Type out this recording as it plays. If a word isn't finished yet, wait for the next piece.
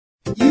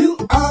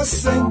are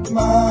Sint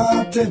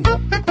Maarten.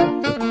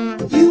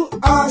 You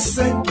are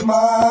Sint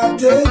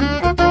Maarten.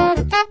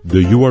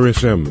 The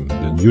URSM,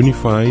 the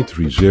Unified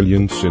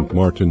Resilient Sint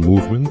Maarten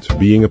Movement,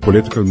 being a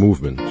political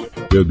movement,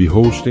 will be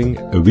hosting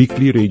a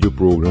weekly radio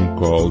program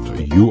called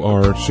You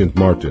Are Sint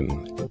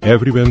Maarten,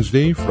 every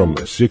Wednesday from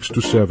 6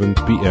 to 7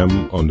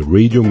 p.m. on the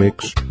Radio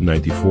Mix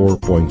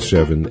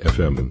 94.7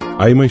 FM.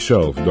 I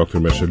myself, Dr.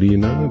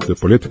 Messalina, the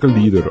political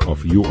leader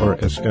of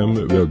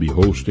URSM, will be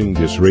hosting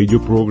this radio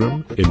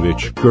program in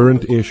which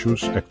current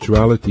issues,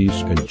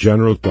 actualities and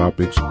general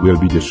topics will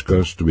be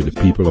discussed with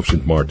the people of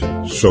Sint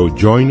Maarten. So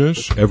join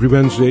us every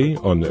Wednesday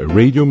on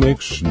Radio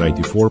Mix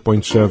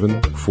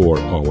 94.7 for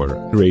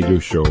our radio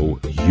show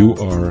You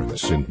Are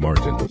Sint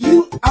Maarten.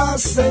 You are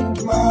Sint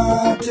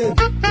Maarten.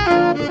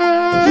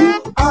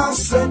 You are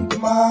Sint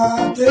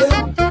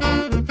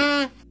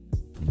Maarten.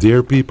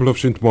 Dear people of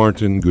Sint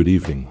Maarten, good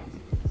evening.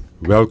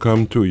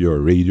 Welcome to your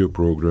radio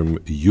program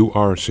You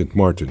Are Sint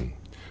Maarten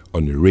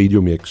on the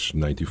Radio Mix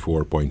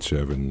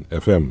 94.7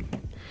 FM.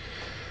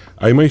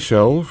 I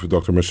myself,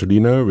 Dr.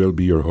 Messalina, will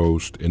be your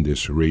host in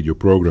this radio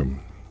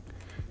program.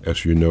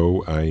 As you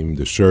know, I'm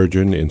the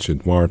surgeon in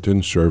Sint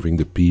Maarten, serving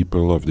the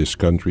people of this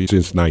country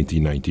since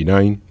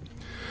 1999.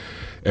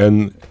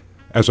 And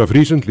as of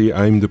recently,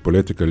 I'm the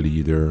political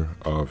leader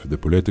of the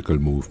political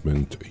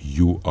movement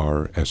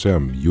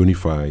URSM,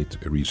 Unified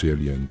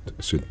Resilient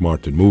Sint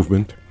Maarten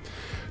Movement.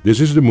 This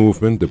is the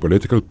movement, the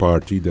political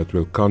party that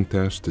will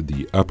contest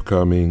the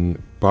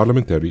upcoming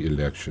parliamentary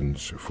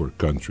elections for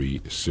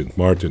country Sint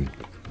Maarten.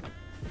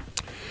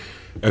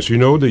 As you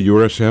know, the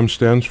URSM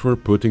stands for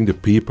putting the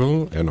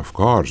people and of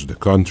course the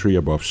country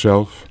above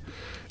self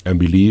and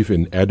believe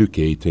in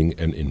educating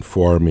and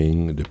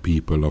informing the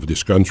people of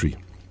this country.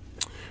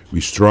 We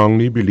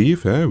strongly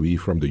believe, we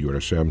from the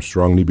URSM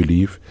strongly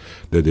believe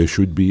that there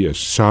should be a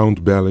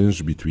sound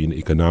balance between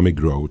economic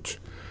growth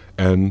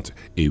and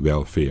a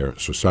welfare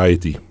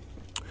society.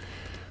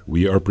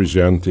 We are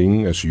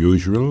presenting, as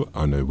usual,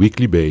 on a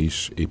weekly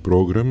basis, a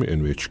program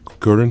in which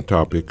current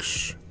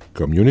topics,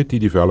 community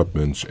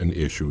developments and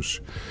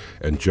issues,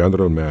 and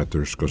general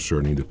matters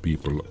concerning the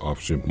people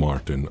of Sint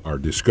Maarten are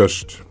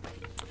discussed.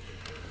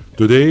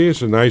 Today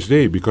is a nice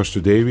day because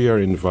today we are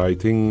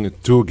inviting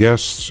two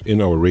guests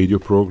in our radio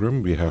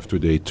program. We have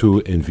today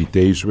two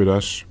invitees with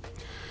us.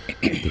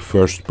 The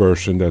first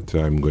person that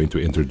I'm going to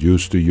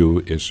introduce to you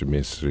is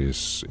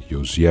Mrs.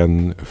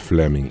 Josianne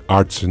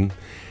Fleming-Artsen.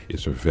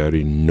 Is a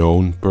very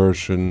known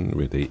person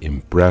with an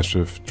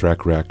impressive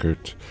track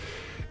record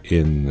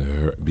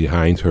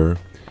behind her.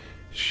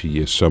 She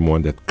is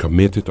someone that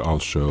committed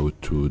also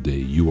to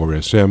the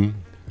URSM.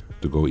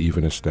 To go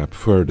even a step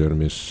further,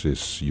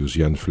 Mrs.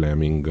 Josianne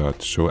Fleming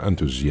got so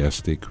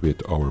enthusiastic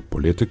with our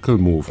political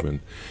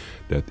movement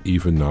that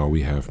even now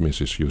we have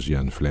Mrs.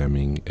 Josianne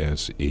Fleming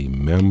as a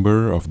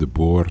member of the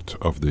board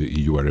of the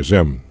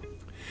URSM.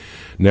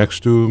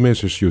 Next to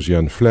Mrs.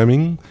 Josianne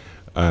Fleming,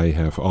 I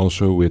have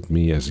also with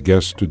me as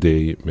guest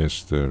today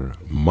Mr.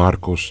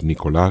 Marcus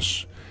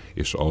Nicolaas,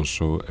 is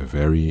also a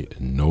very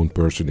known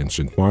person in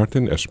Sint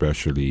Maarten,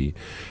 especially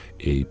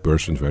a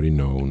person very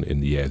known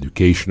in the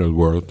educational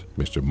world.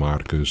 Mr.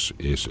 Marcus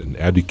is an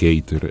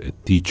educator, a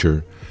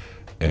teacher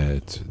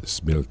at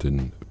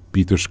Milton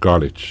Peters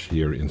College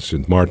here in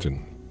Sint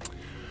Maarten.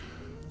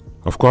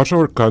 Of course,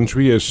 our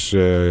country is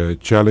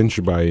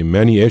challenged by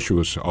many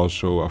issues,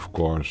 also, of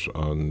course,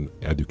 on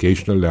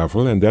educational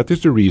level, and that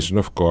is the reason,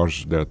 of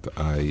course, that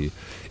I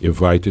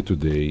invited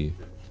today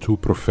two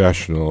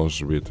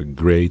professionals with a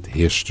great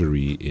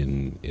history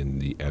in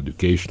the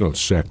educational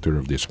sector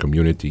of this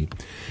community.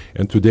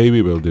 And today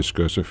we will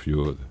discuss a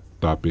few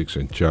topics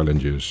and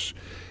challenges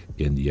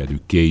in the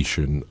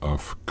education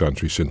of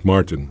country Sint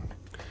Maarten.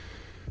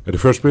 At the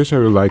first place, I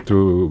would like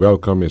to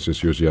welcome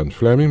Mrs. Josianne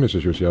Fleming.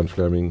 Mrs. Josianne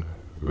Fleming,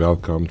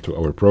 welcome to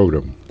our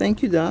program.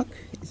 Thank you, Doc.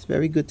 It's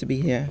very good to be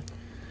here.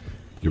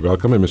 You're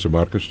welcome, and Mr.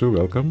 Marcus too,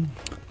 welcome.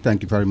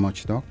 Thank you very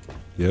much, Doc.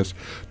 Yes.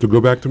 To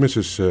go back to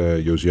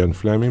Mrs. Josianne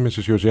Fleming.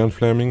 Mrs. Josianne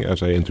Fleming,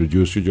 as I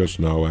introduced you just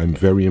now, I'm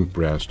very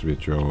impressed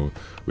with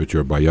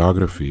your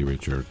biography,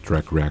 with your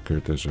track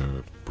record as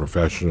a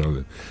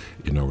professional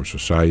in our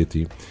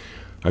society.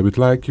 I would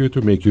like you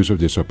to make use of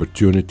this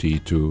opportunity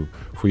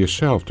for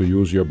yourself to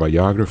use your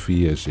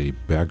biography as a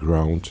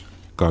background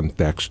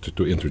context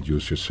to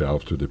introduce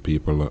yourself to the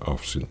people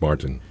of Sint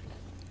Maarten.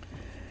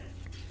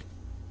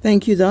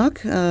 Thank you,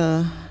 Doc.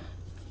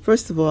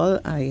 First of all,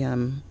 I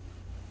am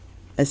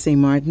a St.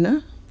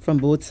 Martiner from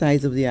both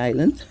sides of the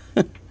island.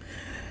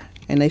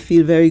 And I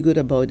feel very good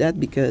about that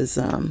because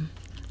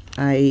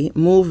I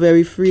move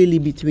very freely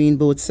between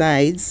both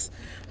sides.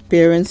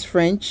 Parents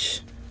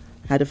French,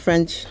 had a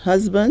French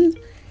husband,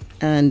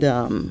 and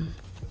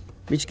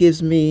which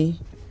gives me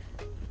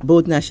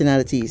both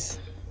nationalities.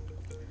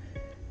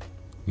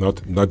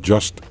 Not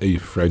just a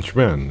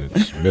Frenchman,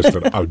 it's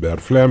Mr. Albert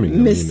Fleming.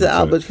 Mr.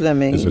 Albert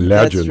Fleming. It's a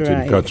legend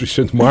right. in country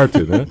Sint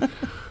Maarten.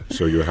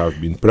 So you have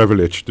been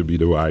privileged to be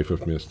the wife of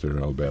Mr.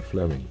 Albert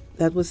Fleming.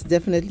 That was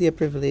definitely a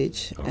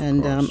privilege. Of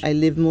and course. I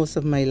lived most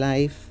of my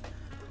life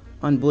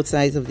on both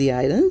sides of the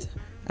island.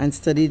 and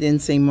studied in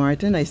St.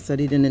 Maarten. I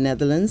studied in the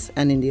Netherlands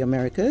and in the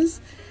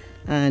Americas.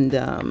 And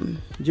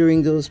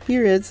during those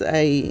periods,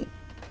 I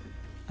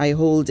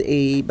hold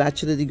a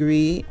bachelor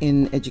degree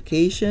in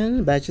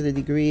education, bachelor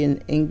degree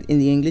in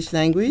the English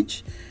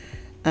language,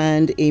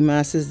 and a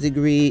master's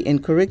degree in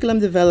curriculum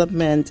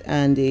development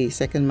and a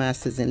second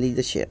master's in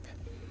leadership.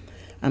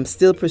 I'm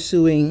still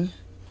pursuing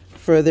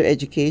further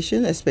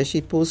education,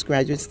 especially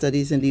postgraduate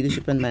studies in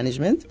leadership and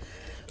management.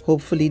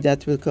 Hopefully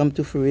that will come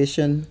to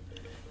fruition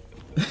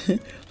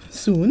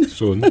soon.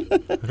 Soon.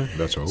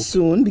 That's hope.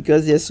 Soon,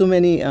 because there's so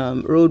many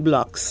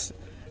roadblocks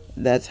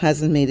that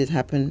hasn't made it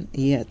happen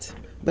yet.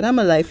 But I'm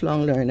a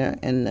lifelong learner,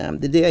 and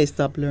the day I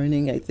stop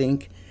learning, I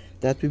think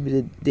that will be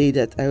the day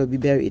that I will be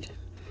buried.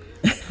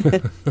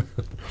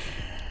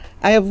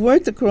 I have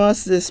worked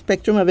across the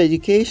spectrum of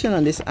education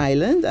on this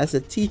island as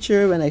a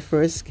teacher when I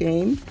first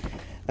came,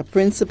 a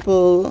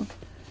principal,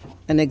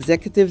 an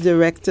executive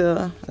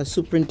director, a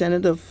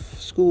superintendent of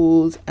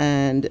schools,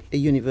 and a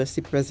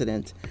university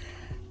president.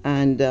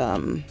 And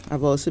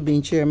I've also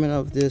been chairman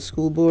of the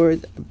school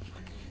board,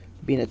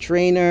 been a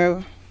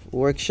trainer,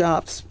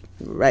 workshops,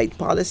 write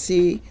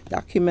policy,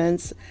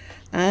 documents,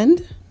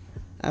 and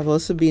I've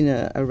also been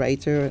a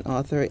writer and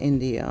author in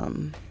the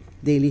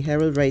Daily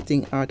Herald,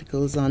 writing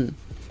articles on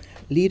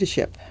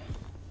leadership.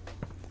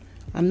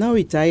 I'm now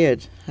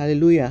retired.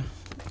 Hallelujah.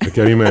 I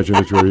can imagine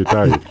that you're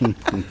retired.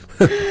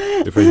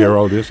 If I hear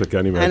all this, I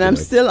can imagine. And I'm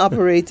still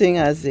operating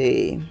as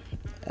a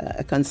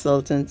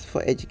consultant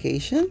for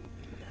education.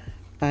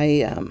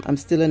 I'm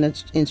still an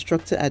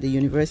instructor at the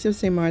University of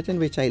St. Maarten,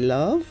 which I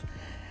love.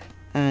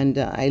 And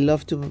I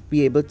love to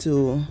be able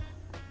to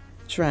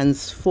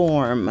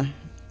transform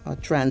or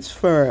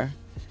transfer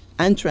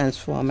and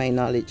transform my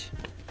knowledge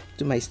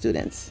to my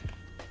students.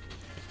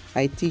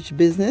 I teach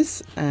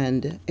business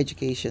and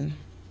education.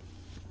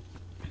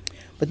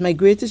 But my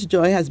greatest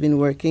joy has been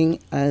working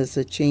as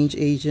a change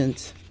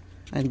agent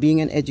and being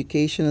an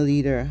educational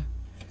leader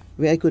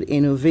where I could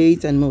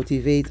innovate and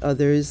motivate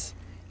others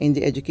in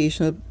the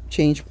educational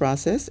change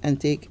process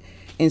and take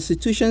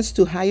institutions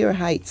to higher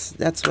heights.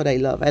 That's what I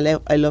love.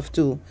 I love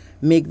to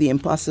make the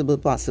impossible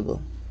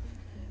possible.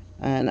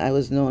 And I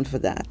was known for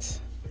that.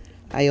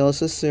 I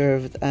also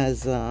served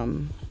as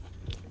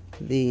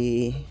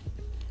the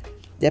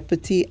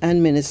Deputy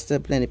and Minister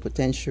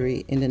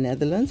Plenipotentiary in the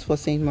Netherlands for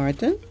St.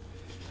 Maarten.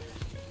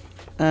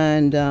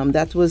 And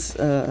that was,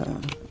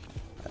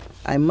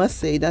 I must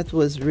say, that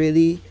was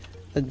really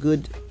a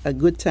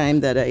good time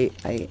that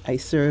I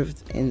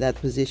served in that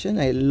position.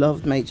 I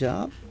loved my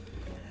job.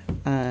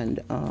 And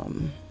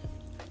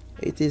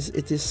it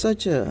is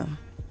such a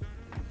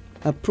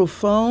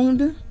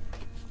profound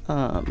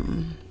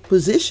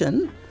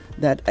position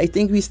that I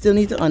think we still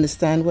need to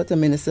understand what a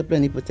minister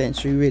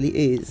plenipotentiary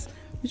really is,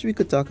 which we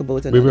could talk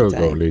about another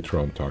time. We will go later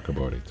on talk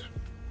about it.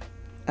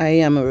 I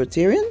am a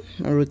Rotarian.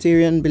 A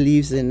Rotarian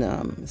believes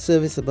in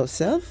service above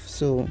self.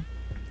 So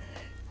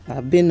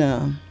I've been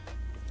a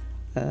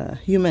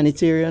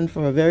humanitarian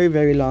for a very,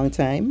 very long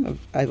time.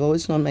 I've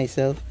always known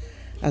myself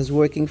as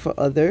working for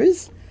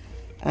others.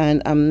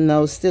 And I'm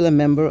now still a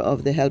member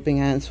of the Helping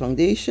Hands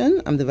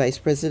Foundation. I'm the vice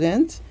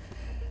president.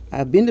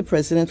 I've been the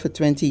president for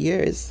 20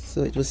 years,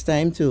 so it was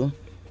time to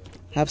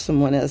have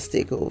someone else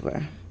take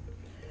over.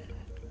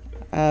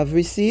 I've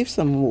received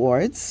some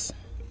awards.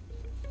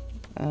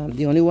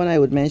 The only one I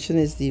would mention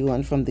is the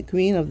one from the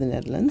Queen of the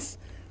Netherlands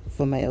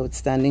for my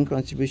outstanding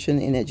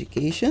contribution in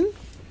education.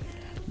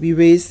 We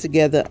raised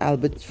together,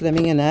 Albert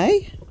Fleming and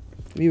I,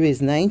 we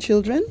raised 9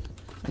 children,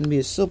 and we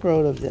are so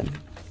proud of them.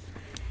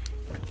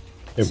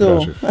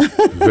 Impressive.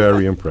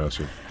 Very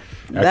impressive.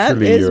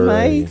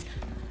 Actually,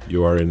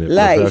 you are in a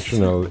life.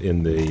 Professional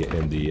in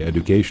the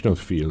educational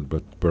field,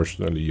 but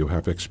personally you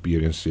have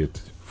experienced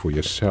it for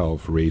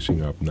yourself,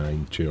 raising up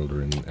 9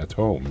 children at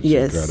home. It's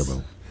yes.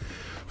 Incredible.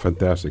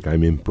 Fantastic.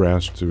 I'm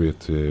impressed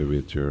with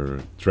your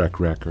track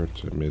record,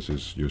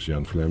 Mrs.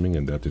 Josianne Fleming,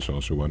 and that is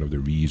also one of the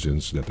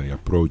reasons that I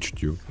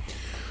approached you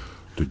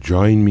to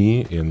join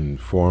me in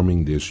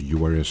forming this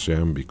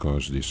URSM,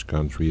 because this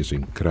country is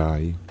in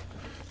cry.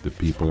 The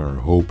people are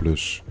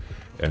hopeless,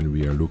 and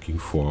we are looking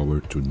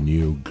forward to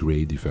new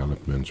great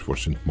developments for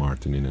Sint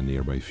Maarten in a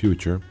nearby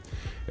future.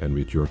 And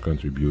with your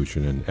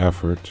contribution and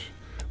effort,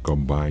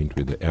 combined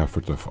with the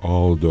effort of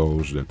all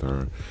those that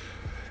are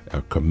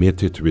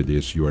committed with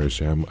this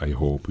URSM, I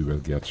hope we will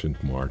get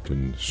Sint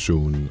Maarten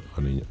soon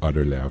on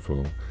another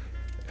level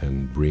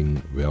and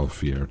bring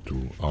welfare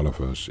to all of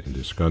us in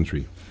this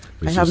country.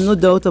 I have no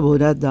doubt about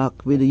that,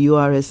 Doc, with the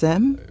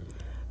URSM,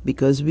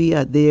 because we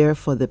are there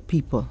for the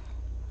people.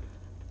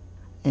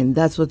 And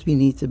that's what we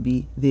need to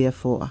be there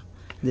for,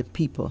 the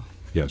people.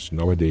 Yes,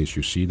 nowadays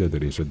you see that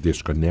there is a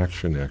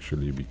disconnection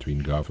actually between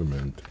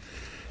government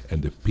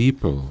and the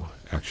people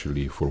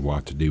actually for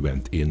what they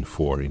went in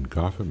for in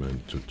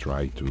government, to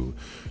try to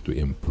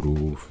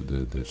improve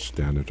the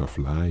standard of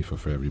life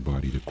of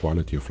everybody, the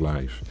quality of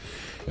life.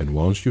 And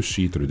once you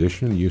see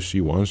traditionally, you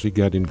see once they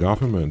get in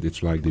government,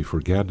 it's like they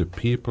forget the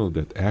people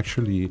that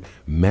actually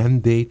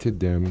mandated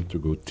them to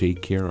go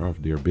take care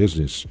of their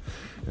business.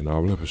 And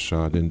all of a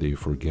sudden they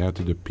forget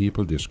the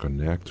people,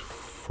 disconnect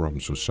from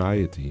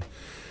society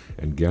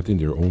and get in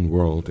their own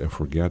world and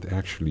forget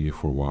actually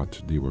for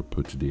what they were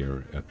put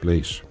there at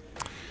place.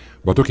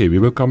 But okay, we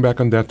will come back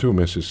on that too,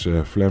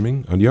 Mrs.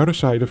 Fleming. On the other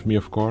side of me,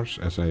 of course,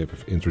 as I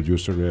have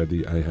introduced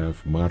already, I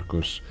have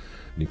Marcus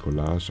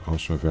Nicolaas,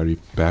 also a very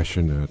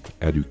passionate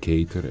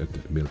educator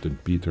at Milton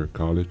Peter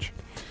College.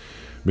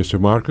 Mr.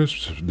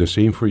 Marcus, the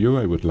same for you.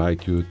 I would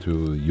like you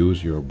to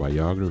use your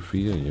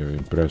biography and your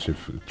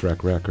impressive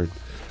track record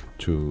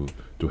to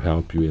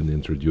help you in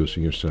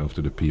introducing yourself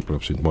to the people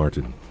of Sint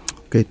Maarten.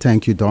 Okay,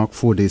 thank you, Doc,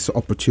 for this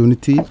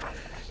opportunity.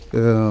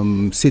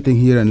 Sitting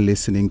here and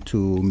listening to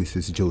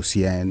Mrs.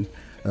 Josianne,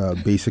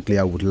 basically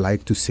I would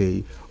like to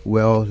say,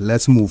 well,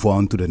 let's move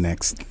on to the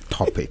next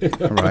topic,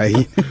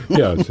 right?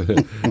 Yes,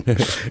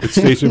 it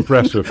stays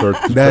impressive.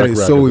 That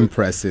is so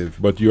impressive.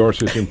 But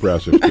yours is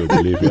impressive too,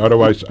 believe me.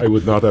 Otherwise, I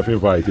would not have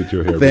invited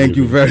you here. Thank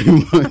you very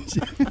much.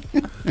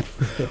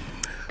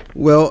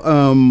 Well,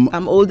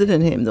 I'm older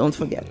than him, don't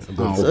forget.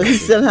 So you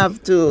still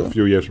have to... A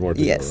few years more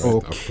to yes. go,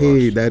 right?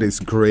 Okay, that is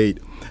great.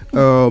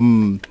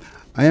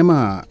 I am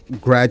a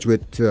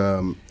graduate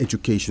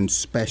education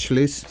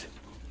specialist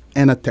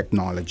and a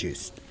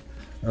technologist.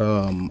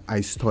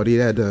 I studied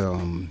at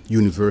the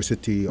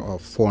University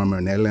of former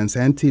Netherlands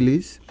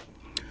Antilles,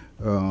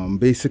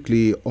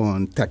 basically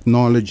on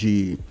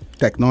technology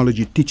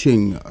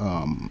teaching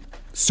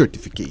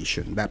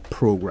certification, that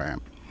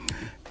program.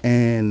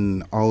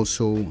 And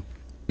also,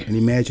 and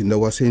imagine that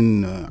was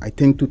in, I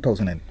think,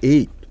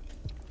 2008.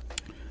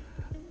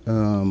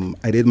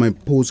 I did my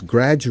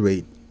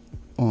postgraduate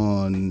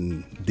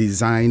on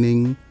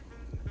designing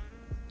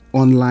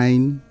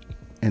online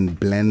and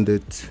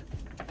blended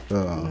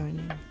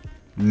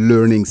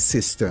learning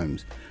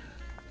systems.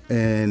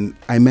 And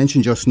I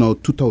mentioned just now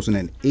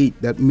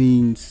 2008. That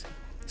means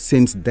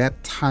since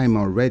that time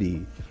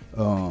already,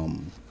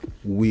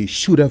 we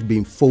should have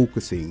been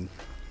focusing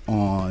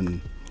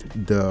on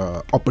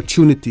the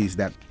opportunities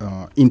that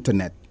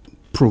internet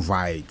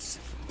provides.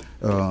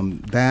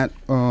 That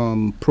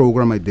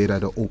program I did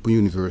at the Open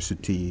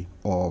University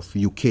of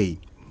UK.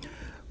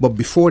 But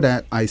before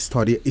that, I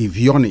studied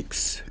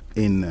avionics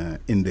in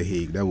The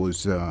Hague. That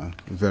was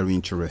very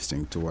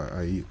interesting too.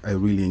 I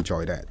really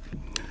enjoy that.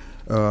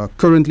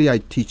 Currently, I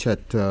teach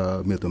at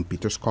Milton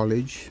Peters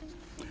College.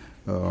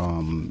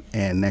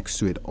 And next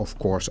to it, of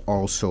course,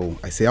 also,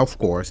 I say of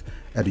course,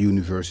 at the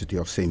University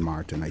of St.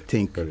 Maarten. I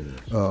think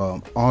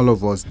all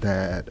of us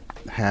that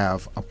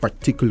have a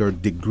particular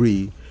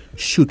degree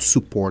should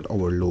support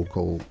our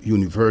local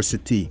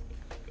university.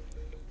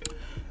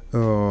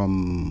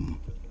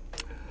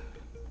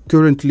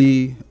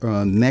 Currently,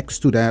 next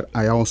to that,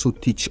 I also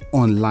teach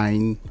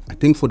online, I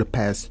think for the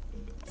past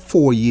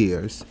 4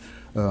 years.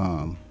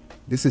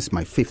 This is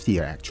my 5th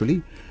year,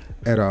 actually,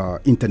 at an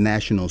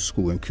international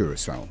school in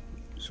Curacao.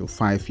 So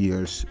 5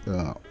 years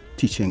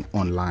teaching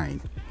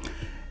online.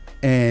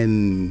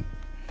 And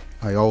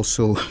I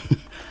also,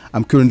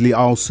 I'm currently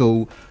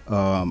also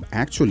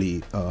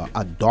actually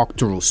a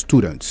doctoral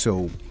student.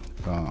 So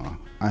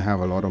I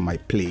have a lot on my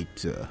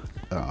plate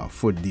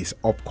for these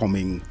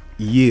upcoming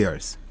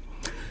years.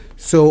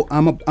 So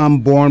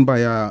I'm born by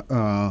a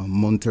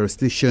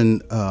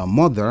Monteristician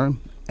mother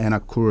and a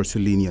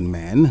Curaçaolean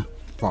man,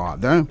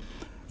 father,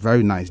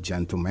 very nice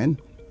gentleman.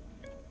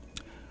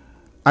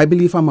 I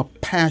believe I'm a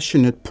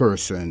passionate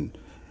person,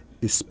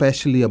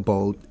 especially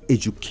about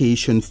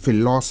education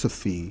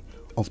philosophy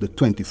of the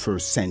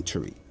 21st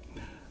century.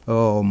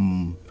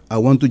 I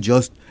want to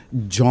just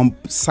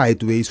jump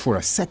sideways for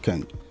a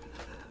second.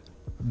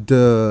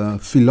 The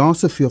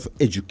philosophy of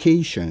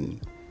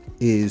education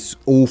is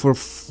over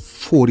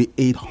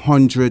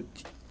 4,800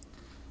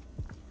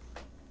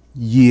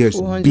 years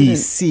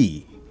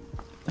BC.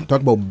 I'm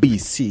talking about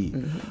BC,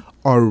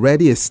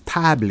 already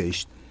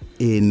established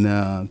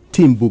in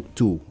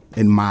Timbuktu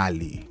in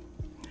Mali.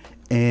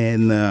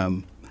 And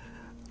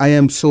I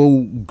am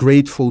so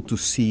grateful to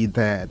see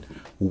that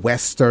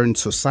Western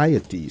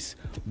societies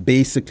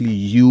basically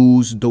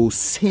use those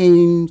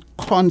same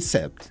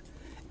concepts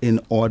in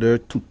order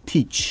to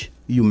teach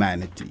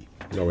humanity.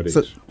 Nowadays.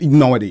 So,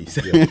 nowadays.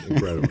 Yeah,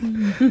 incredible.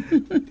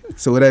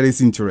 So that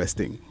is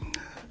interesting.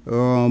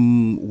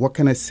 What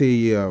can I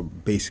say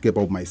basically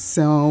about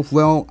myself?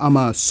 Well, I'm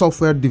a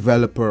software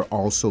developer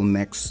also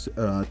next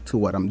to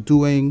what I'm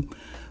doing.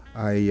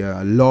 I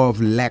love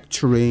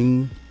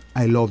lecturing.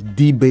 I love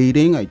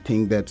debating. I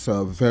think that's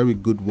a very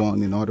good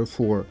one in order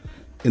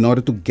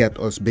to get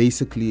us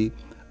basically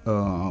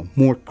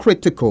more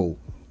critical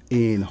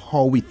in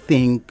how we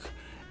think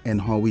and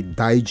how we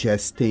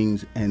digest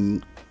things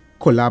and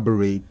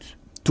collaborate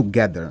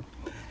together.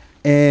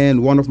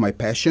 And one of my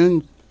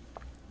passions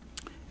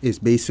is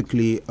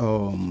basically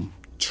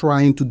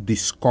trying to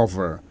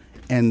discover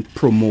and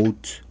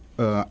promote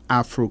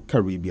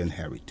Afro-Caribbean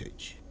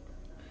heritage.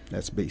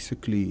 That's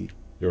basically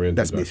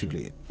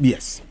it.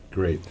 Yes.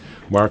 Great.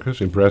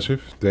 Marcus,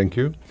 impressive. Thank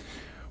you.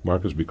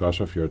 Marcus, because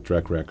of your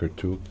track record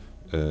too,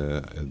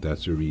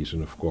 that's the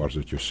reason, of course,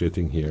 that you're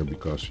sitting here,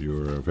 because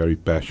you're a very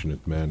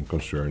passionate man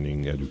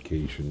concerning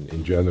education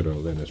in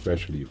general and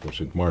especially for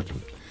Sint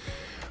Maarten.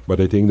 But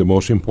I think the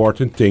most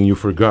important thing you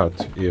forgot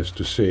is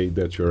to say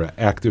that you're an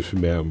active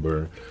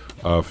member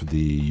of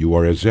the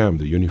URSM,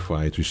 the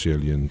Unified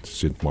Resilient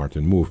Sint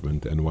Maarten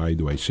Movement. And why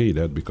do I say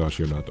that? Because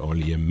you're not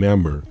only a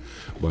member,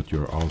 but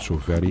you're also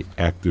very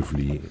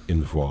actively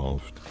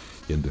involved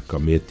in the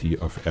Committee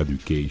of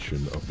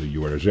Education of the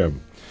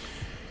URSM.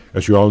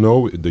 As you all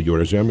know, the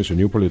URSM is a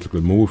new political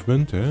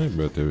movement,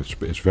 but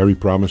it's very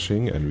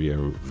promising, and we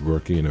are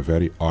working in a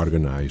very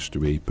organized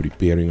way,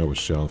 preparing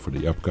ourselves for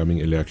the upcoming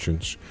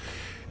elections.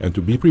 And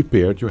to be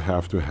prepared, you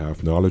have to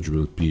have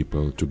knowledgeable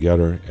people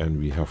together, and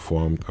we have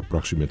formed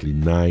approximately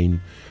 9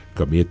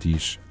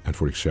 committees. And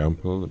for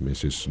example,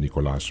 Mrs.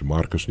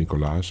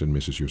 Nicolaas and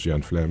Mrs.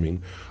 Josianne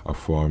Fleming are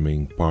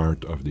forming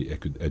part of the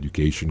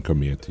education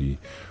committee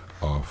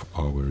of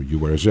our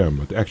URSM.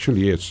 But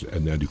actually it's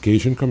an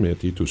education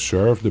committee to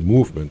serve the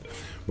movement,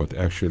 but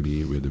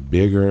actually with a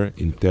bigger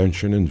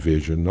intention and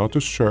vision, not to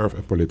serve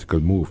a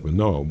political movement.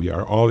 No, we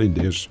are all in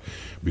this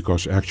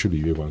because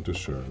actually we want to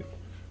serve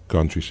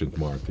country Sint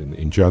Maarten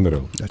in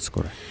general. That's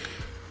correct.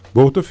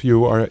 Both of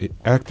you are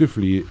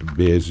actively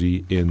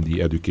busy in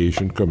the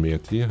education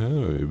committee.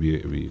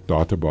 We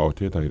thought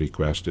about it. I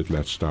requested,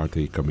 let's start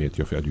a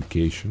committee of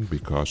education,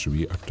 because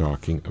we are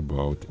talking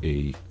about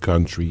a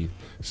country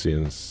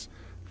since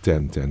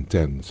 10.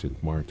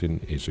 Sint Maarten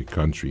is a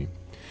country.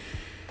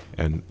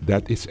 And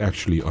that is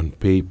actually on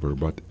paper,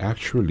 but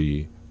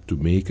actually to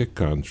make a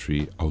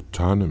country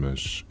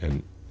autonomous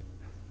and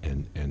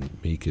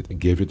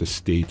give it a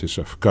status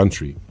of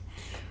country,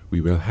 we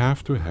will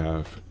have to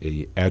have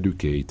a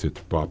educated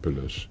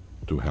populace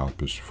to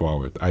help us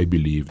forward. I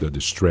believe that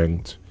the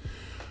strength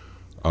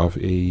of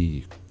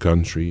a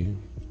country,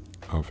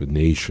 of a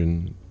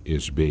nation,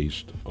 is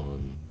based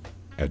on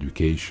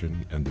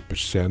education and the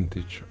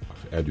percentage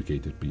of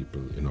educated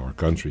people in our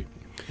country.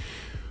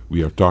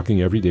 We are talking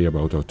every day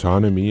about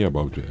autonomy,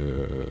 about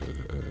a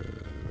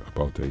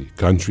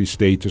country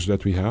status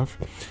that we have,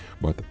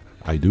 but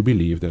I do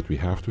believe that we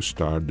have to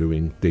start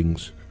doing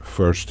things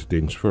first.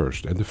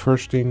 And the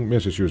first thing,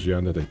 Mrs.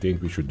 Josianne, that I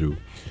think we should do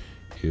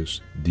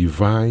is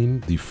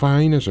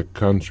define as a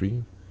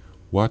country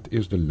what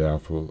is the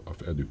level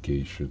of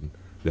education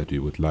that we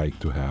would like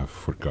to have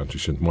for country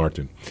Sint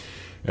Maarten.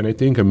 And I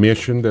think a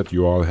mission that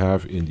you all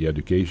have in the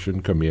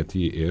education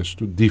committee is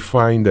to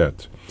define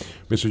that.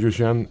 Mr.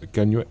 Josianne,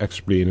 can you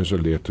explain us a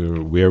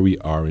little where we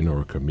are in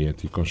our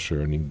committee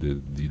concerning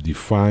the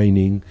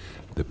defining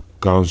the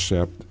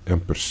concept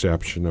and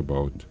perception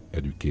about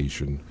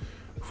education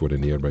for the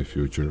nearby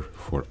future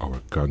for our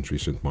country,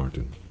 Sint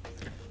Maarten?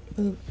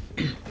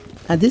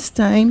 At this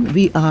time,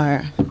 we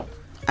are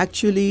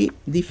actually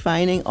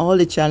defining all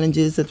the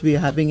challenges that we are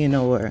having in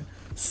our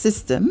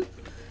system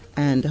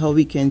and how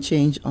we can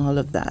change all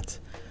of that.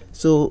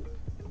 So,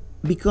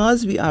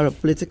 because we are a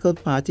political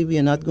party, we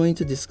are not going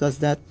to discuss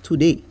that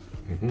today.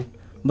 Mm-hmm.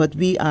 But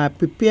we are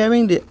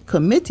preparing the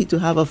committee to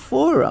have a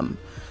forum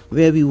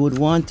where we would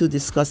want to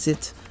discuss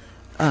it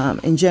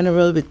in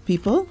general with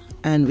people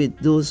and with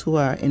those who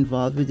are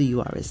involved with the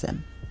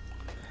URSM.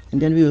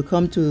 And then we will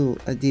come to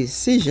a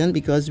decision,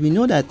 because we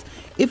know that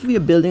if we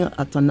are building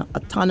an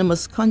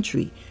autonomous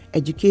country,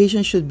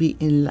 education should be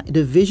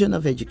the vision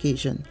of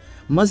education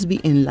must be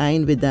in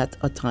line with that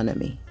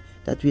autonomy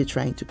that we are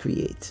trying to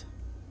create.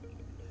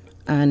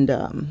 And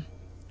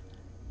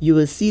you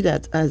will see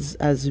that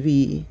as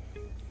we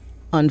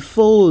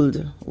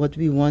unfold what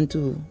we want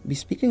to be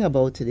speaking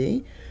about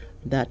today,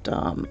 that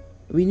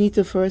we need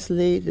to first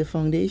lay the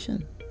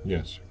foundation.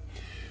 Yes.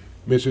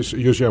 Mrs.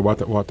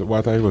 Josianne,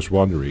 what I was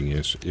wondering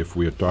is, if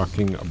we are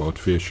talking about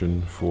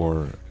vision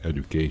for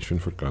education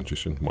for country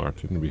Sint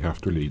Maarten, we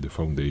have to lay the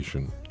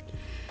foundation.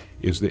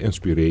 Is the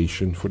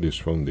inspiration for this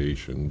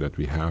foundation that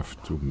we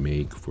have to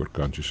make for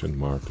country Sint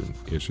Maarten,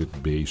 is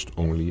it based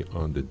only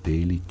on the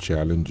daily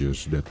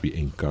challenges that we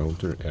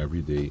encounter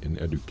every day in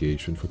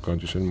education for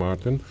country Sint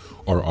Maarten,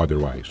 or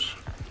otherwise?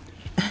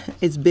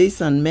 It's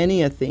based on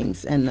many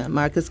things, and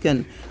Marcus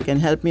can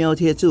help me out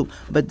here too.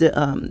 But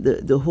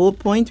the whole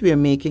point we are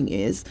making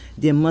is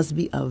there must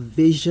be a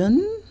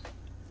vision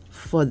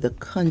for the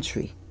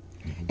country.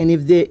 Mm-hmm. And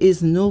if there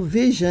is no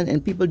vision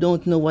and people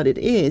don't know what it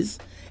is,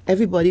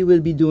 everybody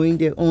will be doing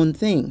their own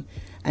thing.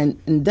 And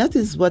that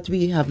is what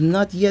we have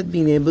not yet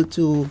been able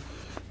to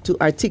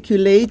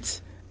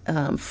articulate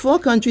for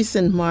country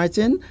Sint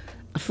Maarten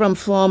from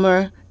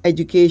former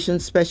education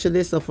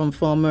specialists or from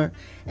former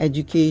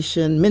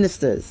education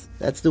ministers.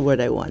 That's the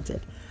word I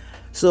wanted.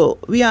 So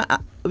we are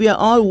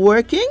all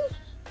working,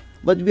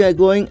 but we are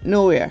going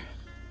nowhere.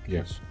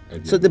 Yes.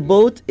 So the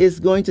boat is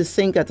going to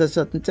sink at a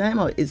certain time,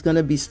 or it's going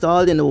to be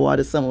stalled in the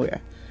water somewhere,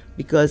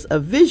 because a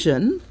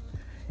vision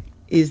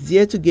is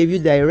there to give you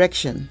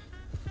direction.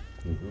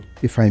 Mm-hmm.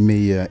 if I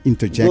may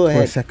interject Go for a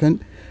ahead.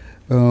 second.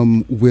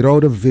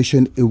 Without a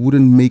vision, it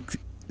wouldn't make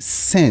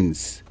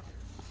sense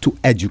to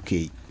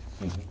educate.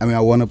 I mean,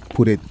 I want to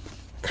put it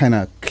kind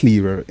of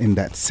clearer in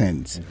that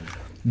sense,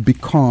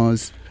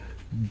 because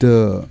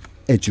the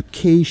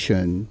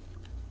education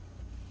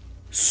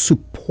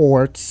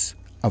supports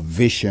a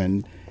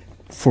vision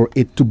for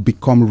it to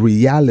become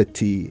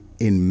reality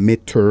in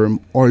midterm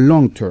or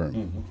long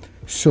term.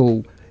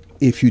 So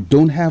if you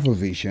don't have a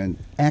vision,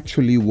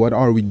 actually what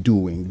are we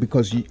doing?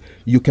 Because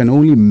you can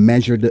only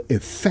measure the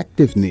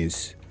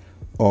effectiveness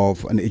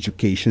of an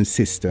education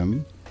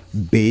system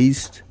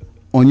based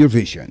on your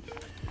vision.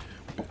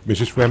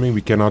 Mrs. Fleming,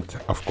 we cannot,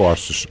 of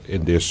course,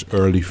 in this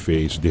early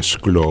phase,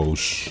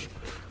 disclose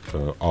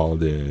all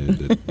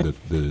the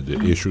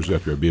issues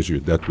that we're busy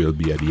with. That will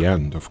be at the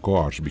end, of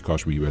course,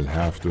 because we will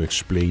have to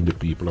explain the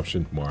people of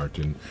Sint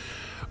Maarten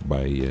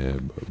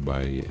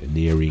by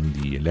nearing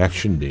the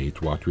election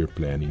date what we're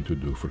planning to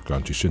do for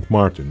country Sint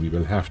Maarten. We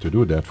will have to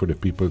do that for the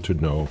people to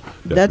know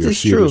that That we're is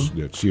serious,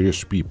 true. that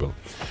serious people.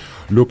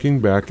 Looking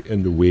back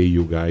in the way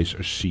you guys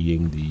are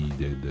seeing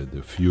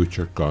the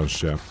future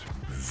concept,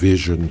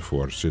 vision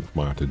for Sint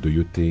Maarten, do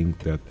you think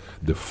that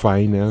the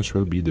finance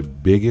will be the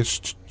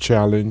biggest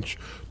challenge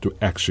to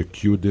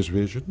execute this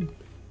vision?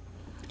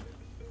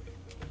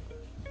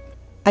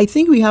 I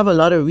think we have a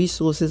lot of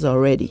resources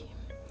already.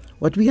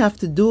 What we have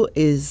to do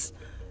is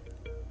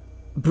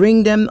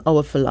bring them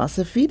our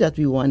philosophy that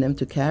we want them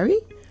to carry,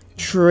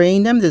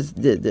 train them.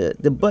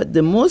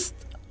 The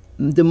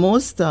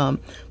most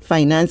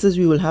finances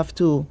we will have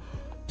to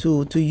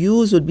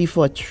use would be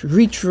for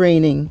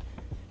retraining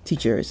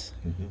teachers.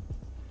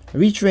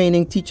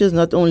 Retraining teachers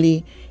not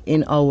only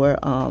in our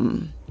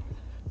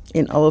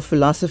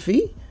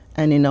philosophy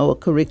and in our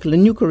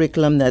new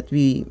curriculum that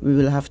we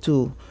will have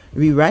to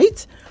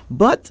rewrite,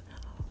 but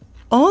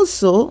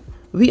also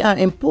we are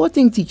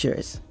importing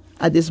teachers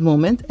at this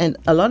moment, and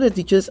a lot of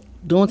teachers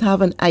don't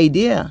have an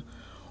idea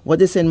what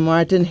the St.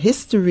 Maarten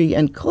history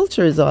and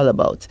culture is all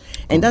about.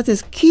 And that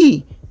is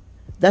key.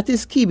 That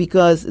is key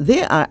because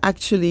they are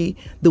actually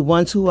the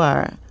ones who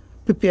are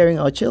preparing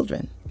our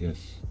children. Yes.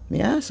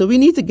 Yeah, so we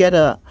need to get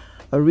a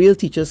real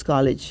teachers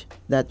college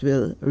that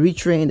will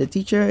retrain the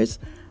teachers,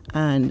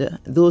 and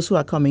those who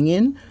are coming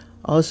in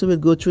also will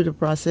go through the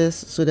process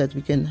so that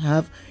we can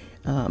have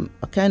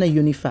a kind of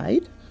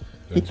unified,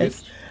 a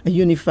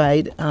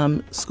unified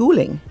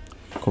schooling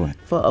Correct.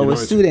 for You our know,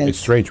 students. It's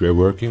strange. We're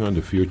working on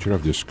the future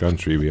of this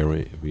country.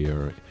 We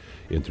are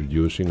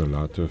introducing a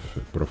lot of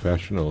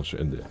professionals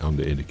on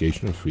the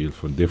educational field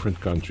from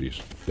different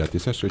countries. That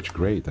is such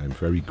great. I'm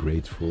very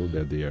grateful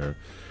that they are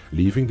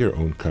leaving their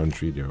own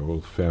country, their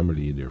whole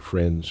family, their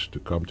friends, to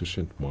come to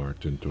St.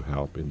 Maarten to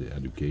help in the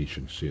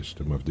education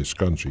system of this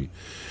country.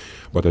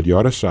 But on the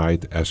other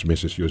side, as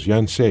Mrs.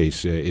 Josianne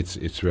says,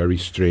 it's very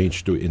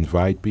strange to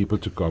invite people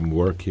to come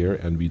work here,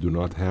 and we do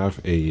not have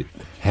a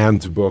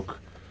handbook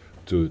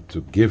to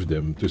give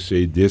them to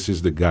say this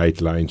is the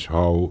guidelines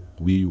how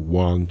we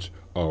want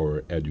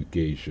our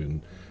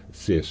education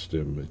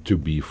system to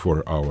be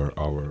for our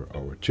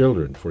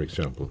children, for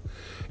example.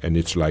 And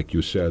it's like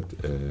you said,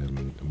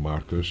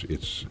 Marcus,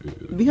 it's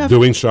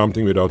doing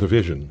something without a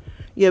vision.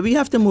 Yeah, we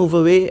have to move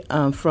away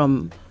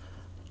from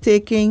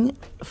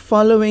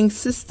following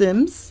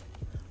systems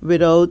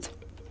without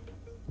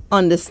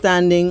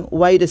understanding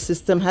why the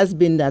system has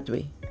been that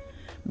way.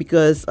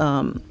 Because,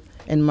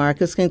 and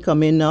Marcus can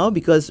come in now,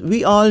 because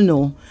we all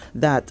know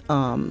that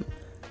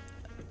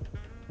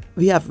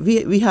we have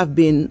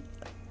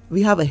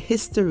a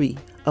history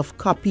of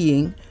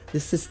copying the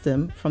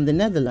system from the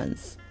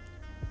Netherlands.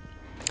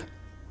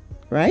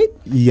 Right?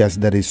 Yes,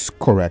 that is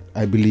correct.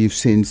 I believe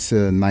since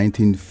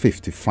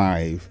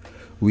 1955,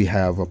 we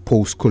have a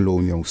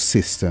post-colonial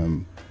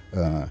system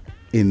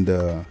in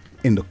the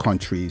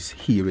countries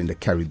here in the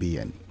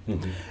Caribbean.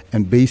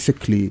 And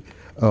basically,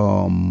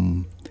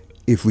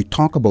 if we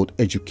talk about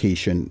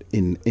education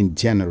in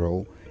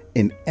general,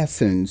 in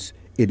essence,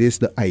 it is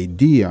the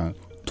idea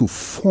to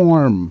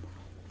form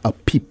a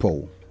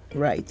people,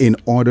 right, in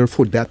order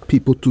for that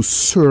people to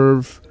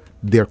serve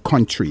their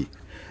country.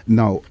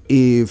 Now,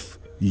 if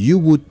you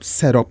would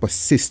set up a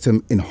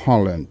system in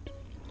Holland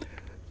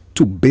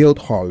to build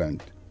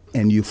Holland,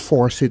 and you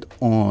force it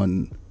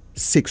on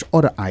 6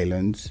 other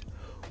islands,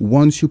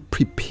 once you're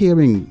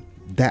preparing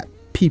that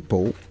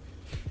people,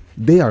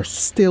 they are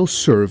still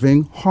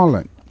serving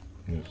Holland.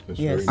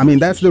 Yes. I mean,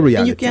 that's the reality.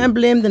 And you can't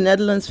blame the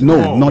Netherlands for No,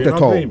 that. not we're at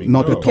not all. blaming,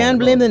 Not no. at all. Can't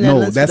blame the No,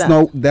 Netherlands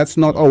for that's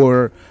not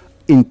our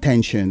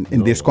intention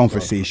in this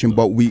conversation,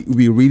 but we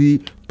really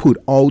put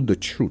out the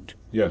truth.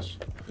 Yes.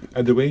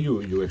 And the way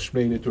you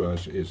explain it to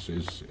us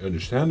is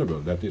understandable.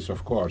 That is,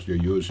 of course, you're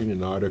using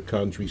another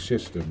country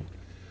system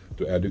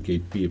to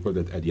educate people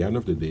that at the end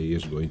of the day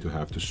is going to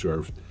have to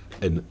serve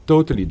a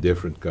totally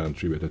different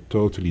country with a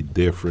totally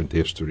different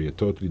history, a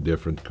totally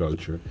different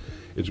culture.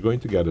 It's going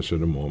to get us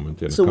in a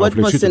moment. In So a what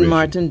conflict must St. situation.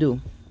 Maarten do?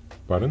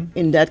 Pardon?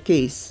 In that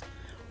case,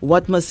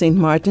 what must St.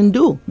 Maarten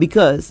do?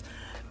 Because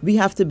we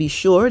have to be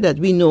sure that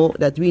we know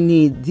that we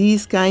need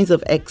these kinds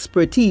of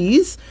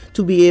expertise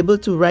to be able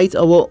to write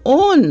our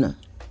own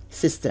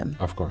system.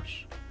 Of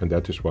course. And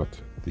that is what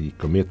the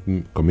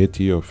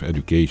Committee of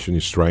Education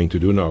is trying to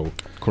do now.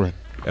 Correct.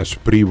 As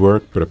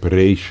pre-work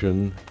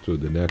preparation to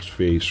the next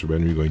phase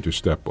when we're going to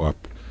step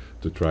up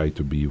to try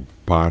to be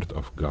part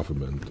of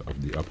government,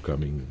 of the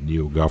upcoming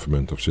new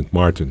government of Sint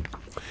Maarten.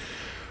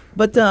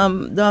 But,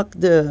 Doc,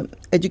 the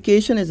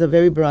education is a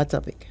very broad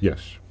topic.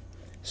 Yes.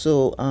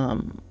 So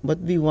what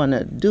we want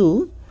to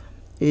do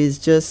is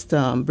just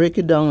break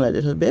it down a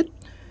little bit,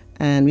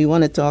 and we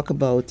want to talk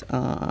about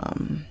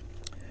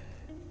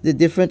the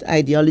different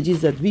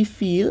ideologies that we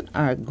feel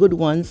are good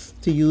ones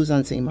to use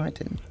on St.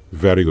 Maarten.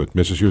 Very good.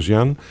 Mrs.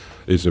 Josianne,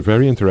 it's a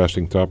very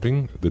interesting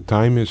topic. The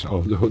time is,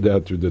 although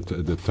that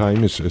the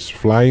time is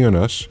flying on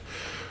us,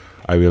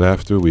 we will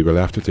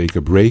have to take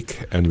a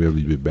break, and we'll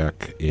be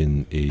back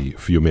in a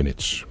few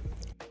minutes.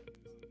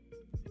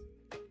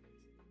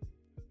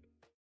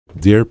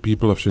 Dear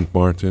people of Sint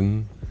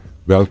Maarten,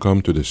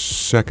 welcome to the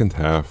second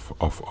half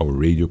of our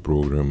radio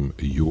program,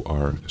 You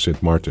Are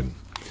Sint Maarten.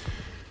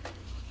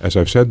 As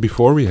I've said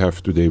before, we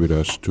have today with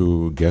us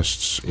two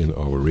guests in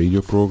our radio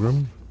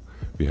program.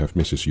 We have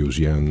Mrs.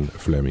 Josianne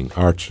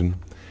Fleming-Artsen,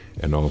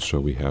 and also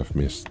we have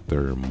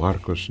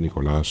Mr.Marcus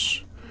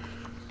Nicolaas.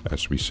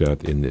 As we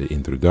said in the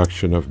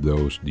introduction of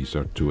these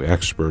are two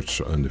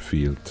experts on the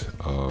field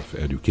of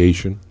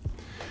education.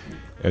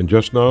 And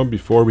just now,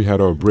 before we had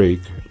our break,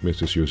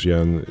 Mrs.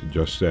 Josianne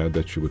just said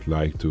that she would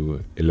like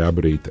to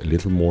elaborate a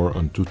little more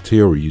on two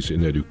theories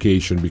in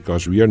education,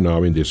 because we are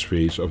now in this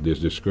phase of this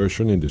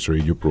discussion in this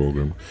radio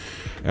program,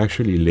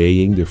 actually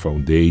laying the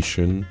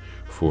foundation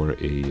for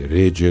a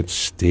rigid,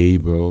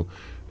 stable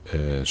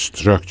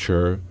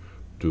structure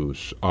to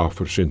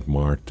offer Sint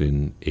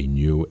Maarten a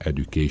new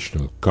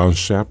educational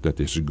concept that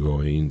is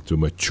going to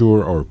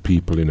mature our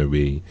people in a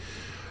way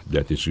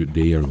that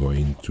they are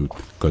going to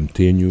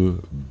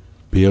continue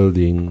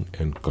building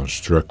and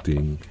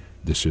constructing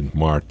the Sint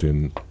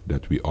Maarten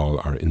that we all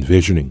are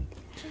envisioning.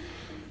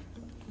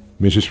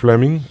 Mrs.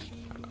 Fleming,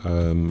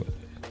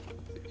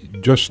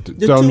 just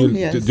tell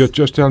me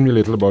a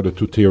little about the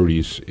two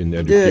theories in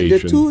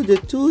education. The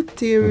two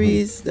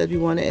theories that we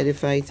want to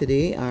edify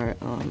today are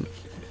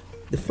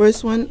the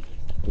first one,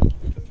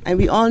 and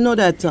we all know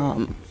that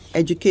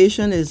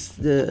education is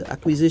the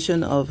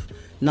acquisition of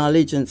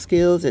knowledge and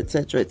skills,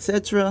 etc.,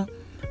 etc.,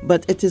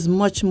 but it is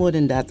much more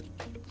than that.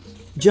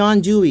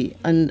 John Dewey,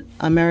 an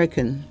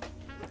American,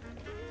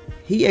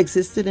 he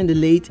existed in the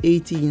late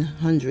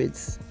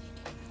 1800s.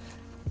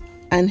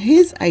 And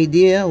his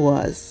idea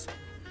was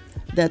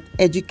that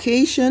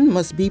education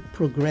must be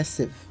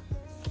progressive.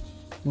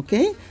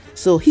 Okay?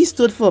 So he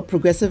stood for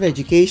progressive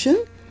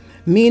education,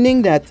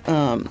 meaning that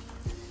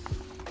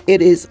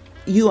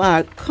you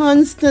are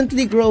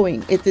constantly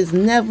growing.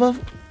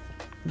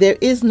 There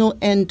is no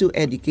end to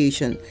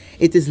education.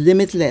 It is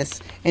limitless.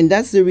 And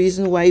that's the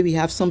reason why we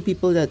have some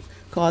people that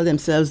call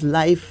themselves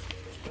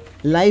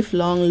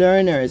lifelong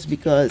learners,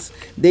 because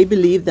they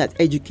believe that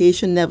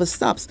education never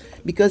stops.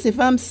 Because if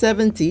I'm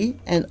 70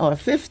 or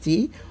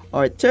 50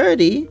 or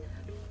 30,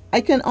 I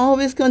can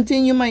always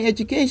continue my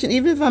education,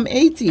 even if I'm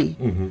 80,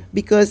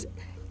 because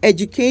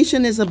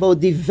education is about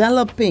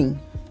developing,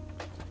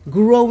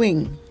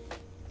 growing.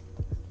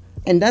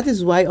 And that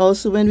is why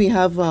also when we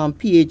have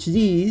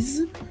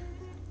PhDs,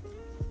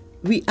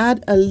 we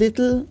add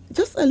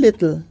just a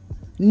little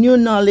new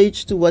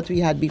knowledge to what we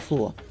had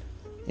before.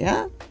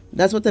 Yeah,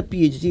 that's what a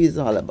PhD is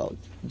all about.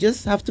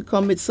 Just have to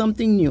come with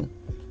something new.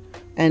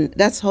 And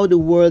that's how the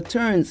world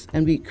turns,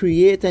 and we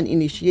create and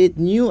initiate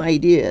new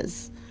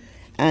ideas.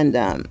 And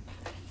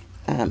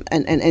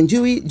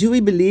Dewey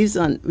believes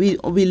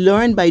we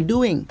learn by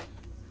doing.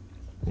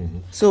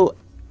 So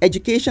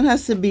education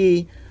has to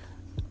be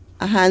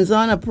a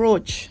hands-on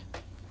approach.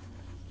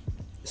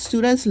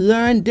 Students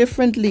learn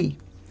differently.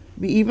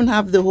 We even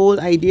have the whole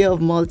idea of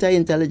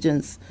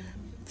multi-intelligence.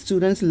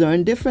 Students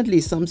learn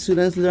differently. Some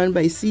students learn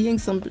by seeing,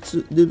 some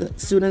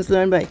students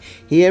learn by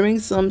hearing,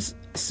 some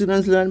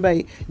students learn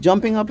by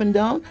jumping up and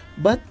down,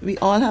 but we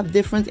all have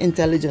different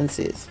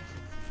intelligences.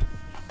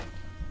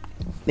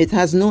 It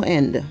has no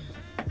end.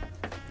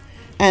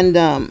 And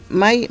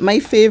my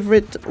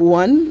favorite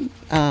one,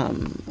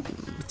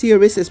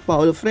 theorist, is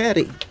Paulo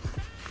Freire.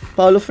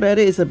 Paulo Freire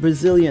is a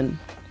Brazilian,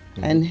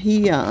 and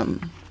he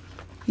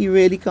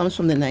really comes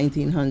from the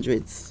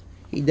 1900s.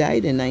 He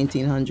died in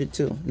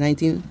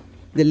 1902,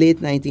 the late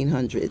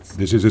 1900s.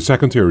 This is the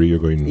second theory you're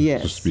going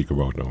to speak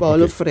about now.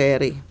 Paulo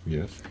Freire.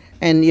 Yes.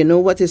 And you know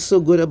what is so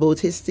good about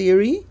his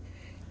theory?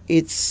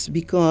 It's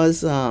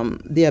because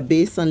they are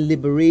based on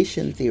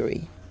liberation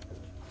theory.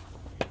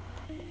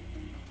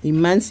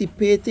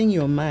 Emancipating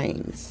your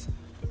minds.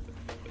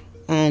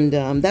 And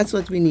that's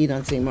what we need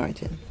on St.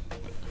 Maarten.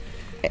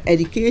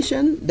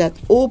 Education that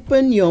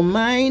open your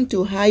mind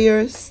to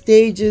higher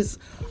stages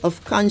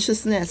of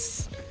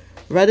consciousness,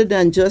 rather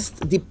than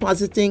just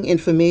depositing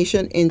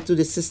information into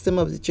the system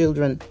of the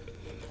children.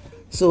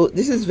 So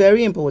this is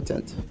very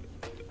important.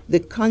 The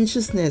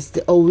consciousness,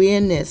 the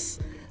awareness,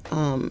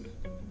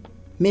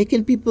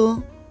 making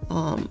people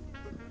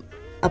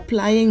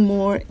applying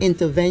more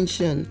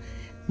intervention,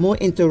 more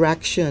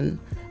interaction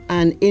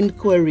and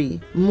inquiry,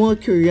 more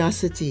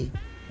curiosity.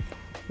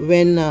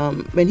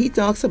 When he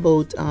talks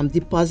about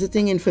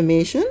depositing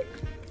information,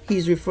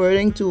 he's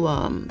referring to,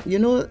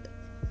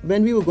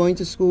 when we were going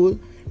to school,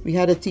 we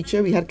had a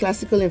teacher, we had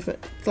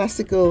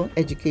classical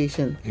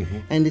education,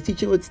 and the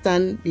teacher would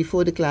stand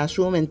before the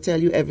classroom and tell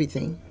you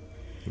everything.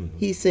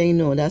 He's saying,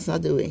 no, that's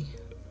not the way.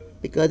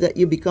 Because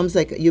you become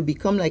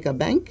like a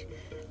bank,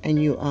 and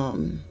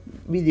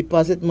we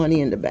deposit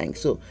money in the bank.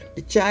 So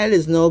the child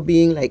is now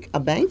being like a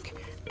bank,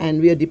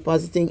 and we are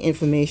depositing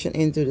information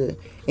into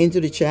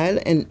the child,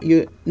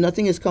 and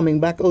nothing is coming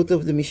back out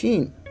of the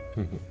machine.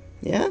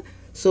 Yeah?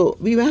 So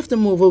we have to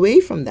move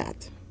away from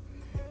that.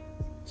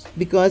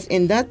 Because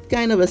in that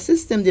kind of a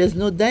system, there's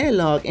no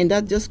dialogue, and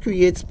that just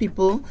creates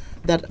people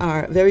that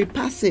are very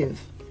passive.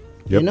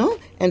 Yep.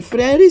 And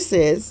Freire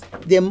says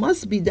there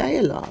must be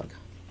dialogue,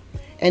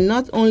 and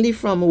not only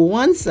from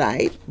one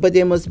side, but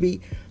there must be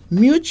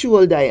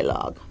mutual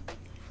dialogue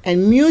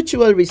and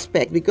mutual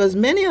respect, because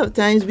many of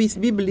times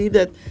we believe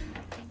that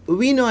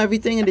we know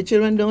everything and the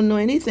children don't know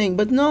anything.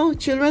 But no,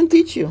 children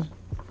teach you.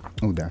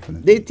 Oh,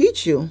 definitely. They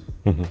teach you.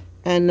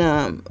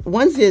 And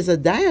once there's a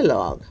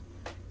dialogue,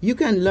 you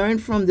can learn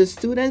from the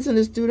students, and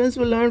the students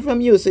will learn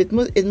from you. So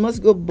it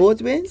must go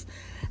both ways.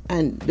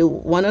 And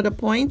one other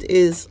point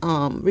is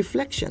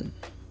reflection.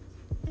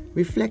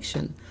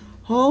 Reflection.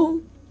 How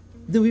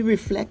do we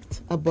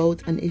reflect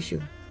about an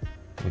issue?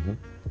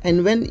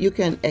 And when you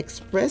can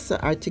express or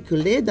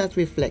articulate that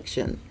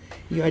reflection,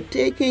 you are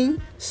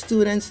taking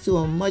students to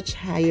a much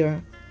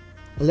higher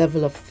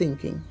level of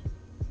thinking.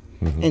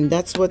 And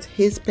that's what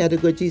his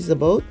pedagogy is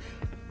about,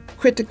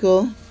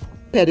 critical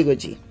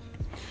pedagogy.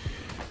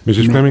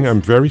 Mrs. Fleming,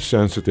 I'm very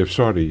sensitive.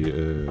 Sorry,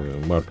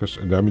 Marcus.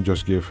 And let me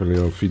just give a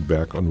little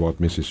feedback on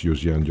what Mrs.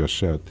 Josianne just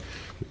said.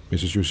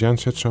 Mrs. Josianne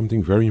said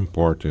something very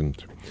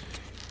important.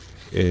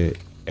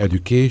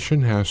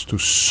 Education has to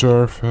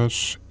serve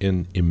us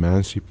in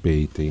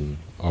emancipating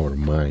our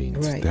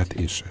mind. Right. That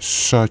is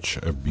such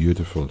a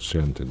beautiful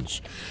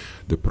sentence.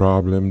 The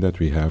problem that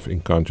we have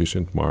in country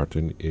Sint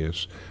Maarten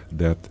is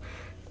that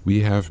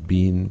we have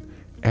been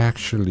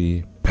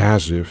actually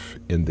passive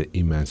in the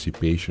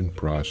emancipation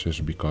process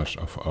because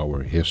of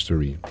our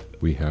history.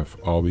 We have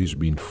always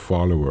been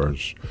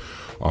followers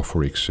of,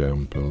 for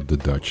example, the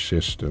Dutch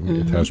system.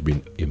 It has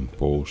been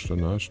imposed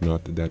on us.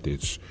 Not that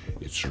it's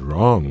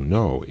wrong.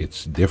 No,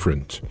 it's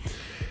different.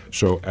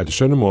 So at a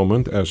certain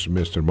moment, as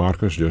Mr.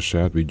 Marcus just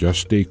said, we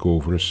just take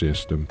over a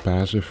system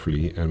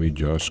passively, and we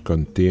just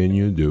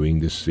continue doing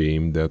the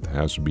same that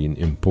has been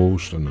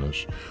imposed on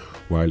us,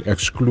 while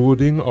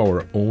excluding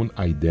our own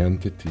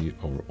identity,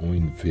 our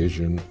own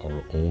vision,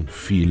 our own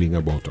feeling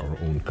about our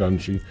own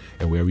country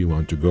and where we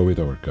want to go with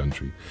our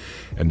country.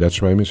 And that's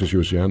why, Mrs.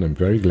 Josianne, I'm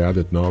very glad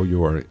that now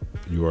you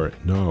are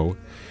now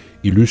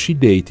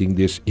elucidating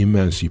this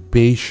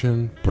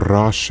emancipation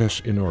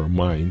process in our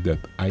mind that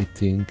I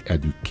think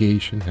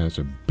education has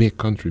a big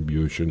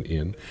contribution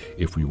in,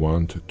 if we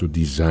want to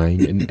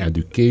design an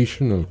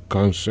educational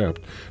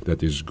concept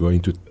that is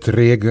going to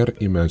trigger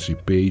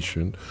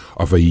emancipation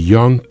of a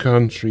young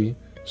country,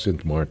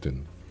 Sint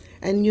Maarten.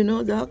 And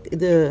Doc,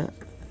 the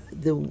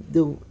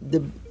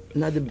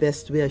not the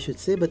best way I should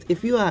say, but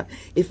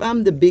if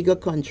I'm the bigger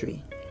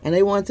country and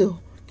I want to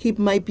keep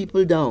my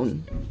people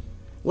down,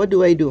 what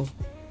do?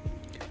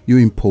 You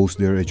impose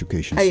their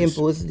education I system.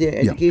 impose their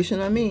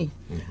education on me.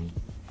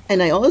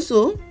 And I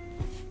also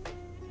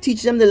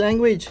teach them the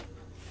language.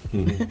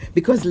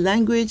 Because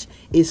language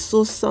is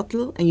so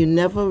subtle and you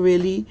never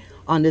really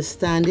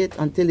understand it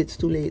until it's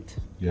too late.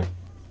 Yeah.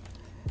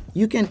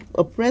 You can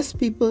oppress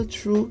people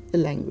through the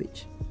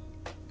language.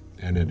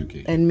 And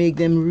education. And make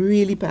them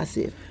really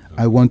passive.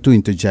 I want to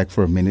interject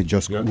for a minute,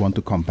 want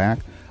to come back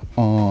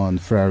on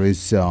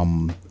Freire's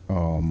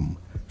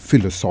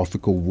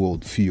philosophical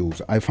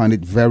worldviews. I find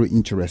it very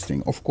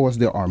interesting. Of course,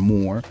 there are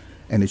more,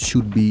 and it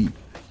should be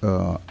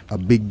a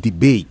big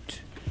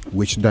debate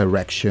which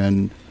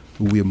direction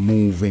we're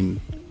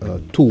moving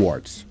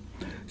towards.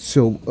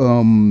 So,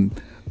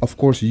 of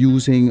course,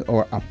 using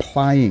or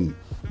applying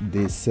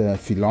this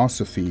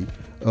philosophy,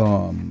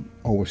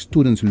 our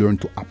students learn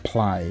to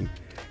apply.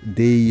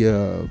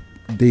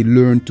 They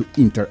learn to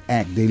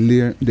interact. They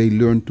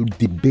learn to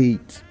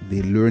debate.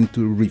 They learn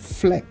to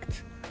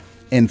reflect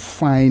and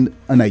find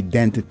an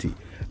identity.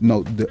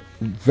 Now, the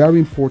very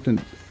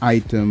important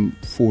item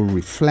for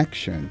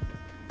reflection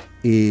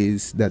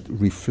is that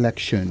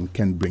reflection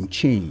can bring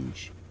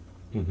change,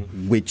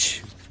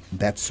 which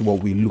that's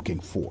what we're looking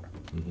for.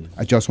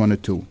 I just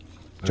wanted to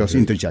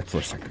interject for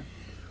a second.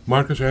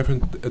 Marcus, I have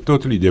a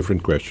totally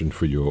different question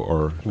for you.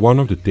 Or one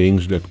of the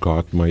things that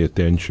caught my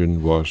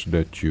attention was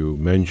that you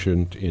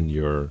mentioned in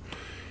your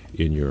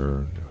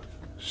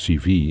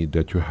CV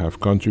that you have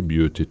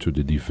contributed to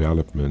the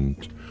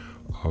development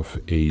of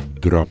a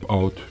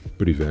dropout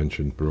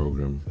prevention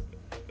program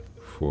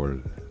for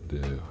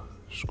the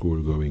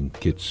school-going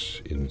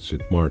kids in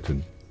Sint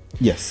Maarten.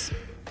 Yes.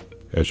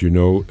 As you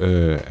know,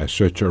 as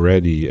such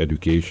already,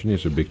 education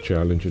is a big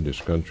challenge in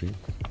this country.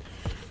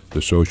 The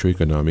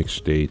socioeconomic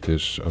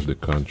status of the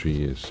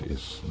country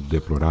is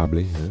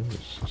deplorable.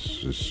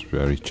 It's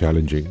very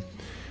challenging.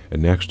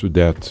 And next to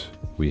that,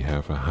 we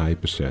have a high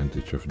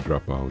percentage of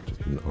dropout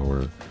in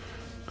our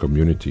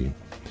community.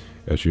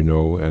 As you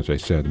know, as I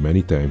said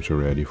many times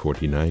already,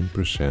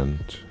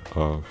 49%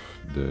 of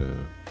the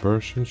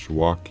persons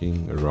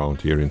walking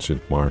around here in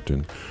Sint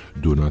Maarten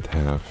do not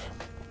have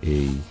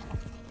a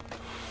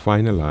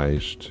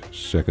finalized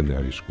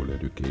secondary school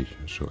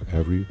education. So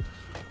every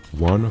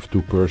one of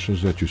two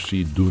persons that you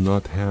see do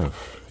not have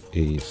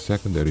a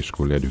secondary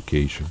school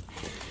education.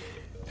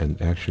 And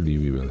actually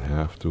we will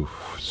have to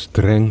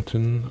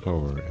strengthen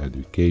our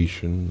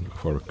education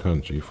for our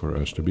country for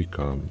us to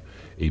become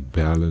a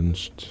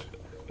balanced,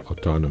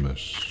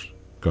 autonomous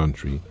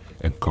country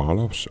and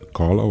call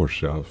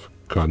ourselves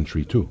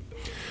country too.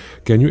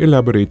 Can you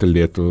elaborate a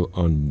little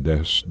on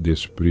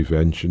this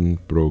prevention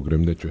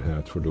program that you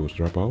had for those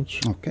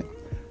dropouts? Okay.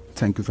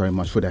 Thank you very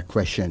much for that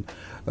question.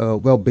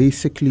 Well,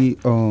 basically,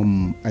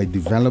 I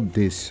developed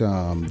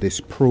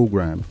this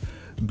program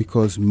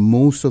because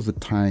most of the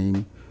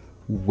time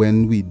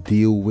when we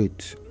deal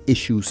with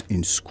issues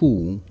in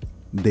school,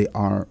 they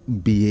are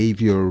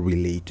behavior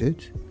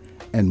related,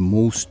 and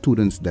most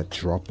students that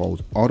drop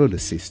out of the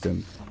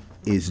system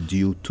is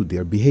due to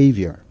their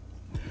behavior.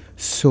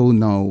 So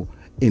now,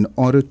 in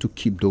order to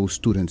keep those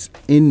students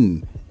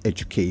in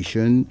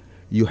education,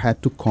 you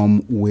had to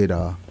come with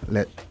a,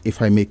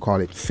 if I may call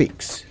it,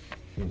 fix.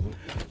 Mm-hmm.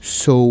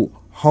 So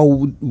how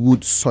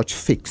would such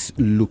fix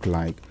look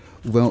like?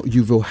 Well,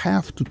 you will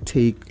have to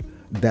take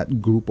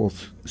that group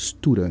of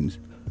students,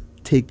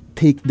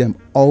 take them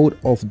out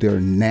of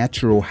their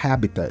natural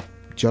habitat,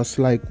 just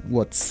like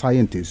what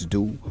scientists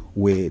do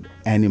with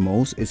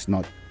animals. It's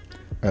not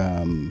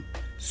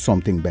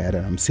something bad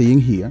that I'm saying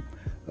here.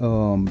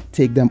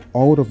 Take them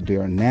out of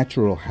their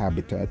natural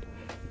habitat,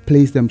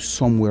 place them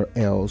somewhere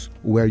else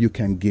where you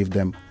can give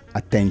them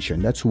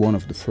attention. That's one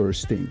of the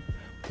first things.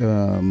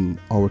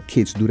 Our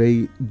kids, do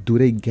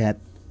they get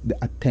the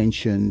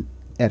attention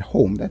at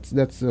home?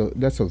 That's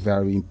a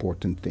very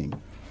important thing.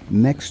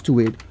 Next to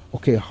it,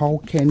 okay,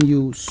 how can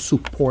you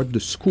support the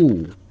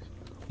school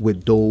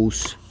with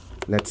those,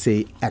 let's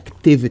say,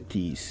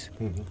 activities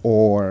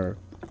or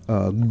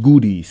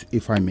goodies,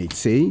 if I may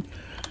say,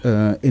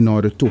 in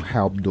order to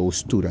help those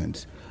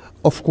students?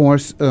 Of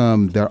course,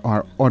 there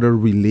are other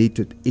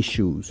related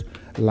issues,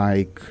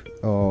 like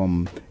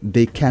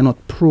they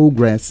cannot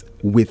progress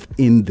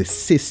within the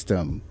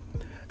system.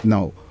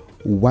 Now,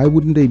 why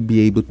wouldn't they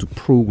be able to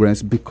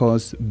progress?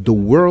 Because the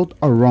world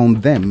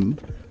around them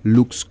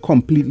looks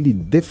completely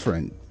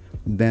different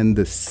than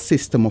the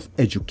system of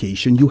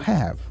education you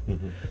have.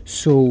 Mm-hmm.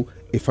 So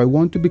if I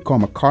want to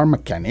become a car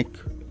mechanic,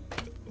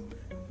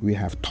 we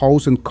have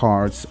 1,000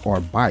 cars or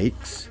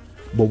bikes,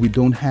 but we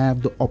don't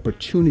have the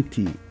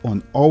opportunity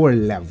on our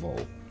level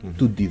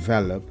to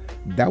develop.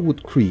 That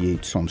would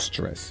create some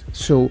stress.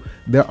 So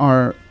there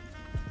are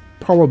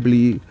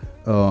probably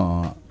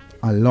a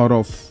lot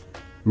of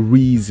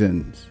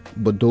reasons,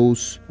 but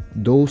those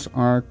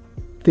are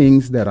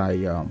things that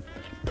I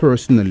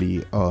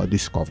personally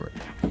discovered.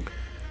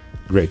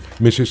 Great.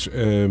 Mrs.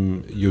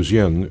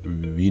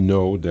 Josianne, we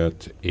know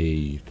that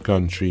a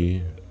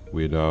country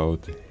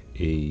without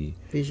a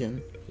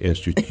vision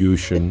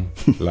institution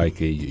like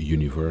a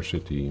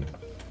university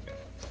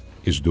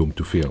is doomed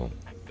to fail.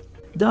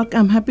 Doc,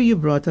 I'm happy you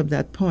brought up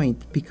that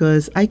point,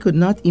 because I could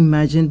not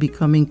imagine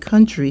becoming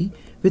country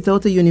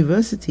without a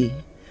university.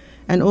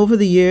 And over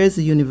the years,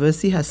 the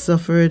university has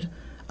suffered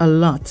a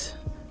lot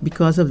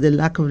because of the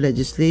lack of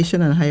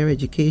legislation on higher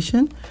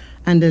education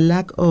and the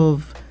lack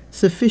of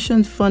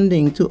sufficient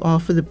funding to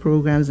offer the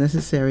programs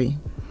necessary.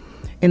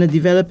 In a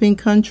developing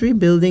country,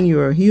 building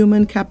your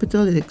human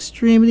capital is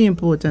extremely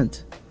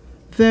important.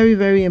 Very,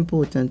 very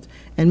important.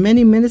 And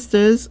many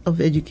ministers of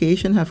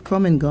education have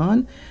come and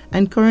gone,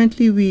 and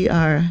currently we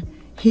are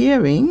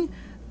hearing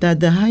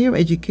that the higher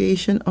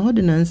education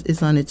ordinance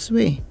is on its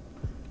way.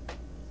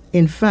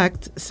 In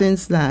fact,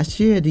 since last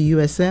year, the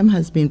USM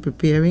has been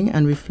preparing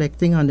and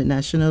reflecting on the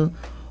national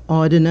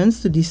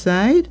ordinance to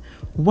decide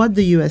what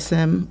the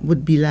USM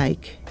would be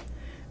like.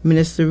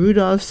 Minister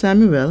Rudolph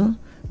Samuel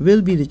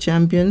will be the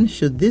champion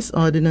should this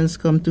ordinance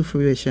come to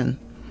fruition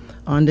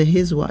under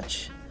his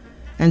watch.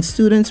 And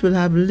students will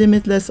have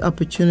limitless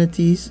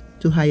opportunities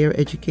to higher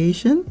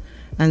education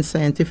and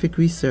scientific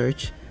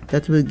research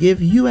that will give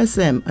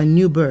USM a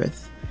new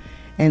birth.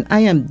 And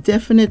I am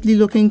definitely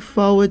looking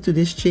forward to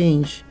this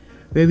change,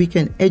 where we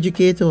can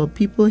educate our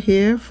people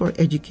here, for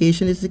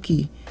education is the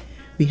key.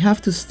 We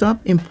have to stop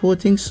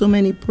importing so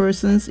many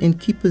persons in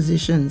key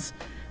positions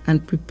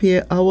and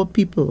prepare our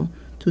people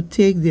to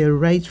take their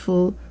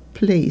rightful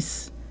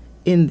place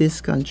in this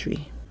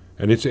country.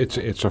 And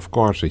it's of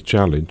course a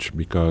challenge,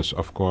 because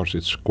of course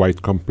it's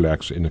quite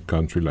complex in a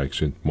country like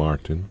Sint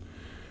Maarten,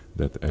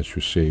 that, as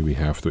you say, we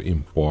have to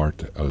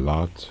import a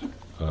lot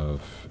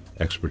of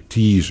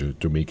expertise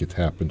to make it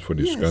happen for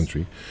this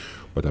country.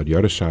 But on the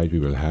other side, we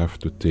will have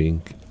to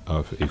think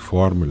of a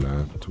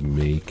formula to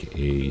make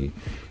a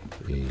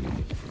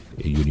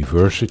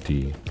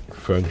university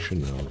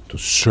functional to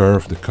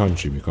serve the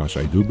country, because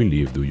I do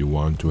believe, do you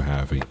want to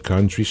have a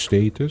country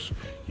status,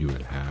 you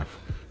will have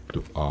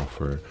to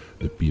offer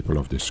the people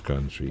of this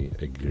country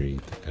a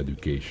great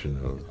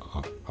educational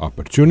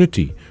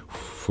opportunity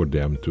for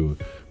them to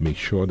make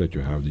sure that you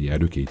have the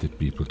educated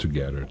people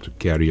together to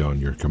carry on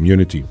your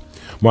community.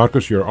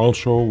 Marcus, you're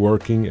also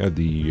working at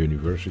the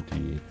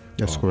University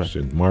That's of correct.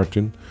 Sint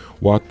Maarten.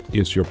 What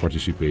is your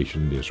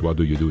participation in this? What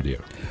do you do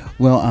there?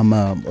 Well, I'm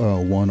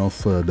one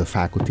of the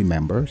faculty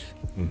members.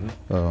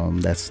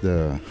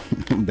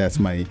 That's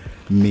my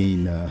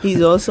main.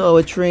 He's also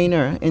our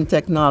trainer in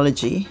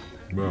technology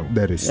Wow.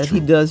 That is that true.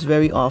 he does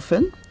very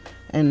often.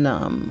 And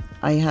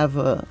I have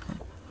a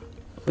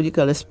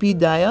speed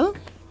dial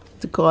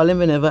to call him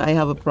whenever I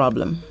have a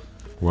problem.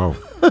 Wow.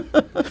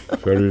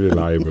 Very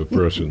reliable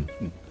person.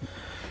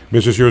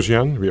 Mrs.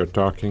 Josianne, we are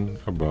talking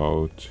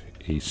about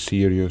a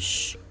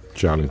serious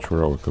challenge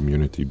for our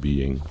community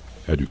being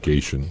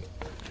education.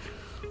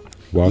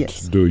 What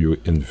Yes. do you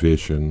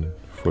envision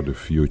for the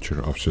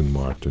future of St.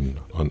 Maarten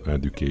on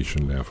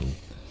education level?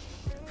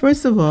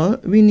 First of all,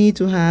 we need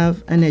to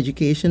have an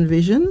education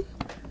vision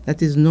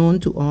that is known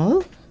to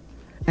all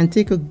and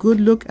take a good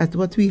look at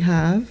what we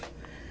have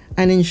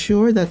and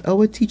ensure that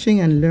our teaching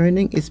and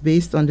learning is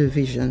based on the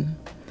vision.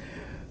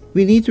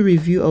 We need to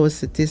review our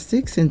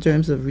statistics in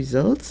terms of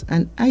results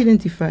and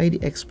identify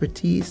the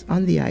expertise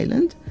on the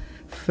island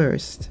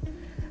first,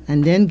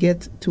 and then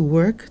get to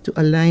work to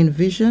align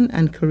vision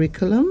and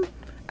curriculum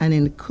and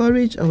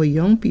encourage our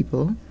young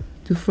people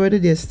to further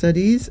their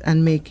studies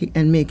and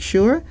make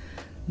sure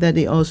that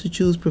they also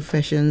choose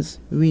professions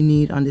we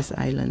need on this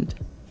island.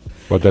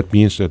 But that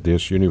means that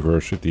this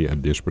university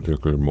at this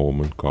particular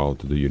moment, called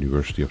the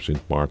University of St.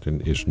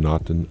 Maarten, is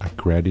not an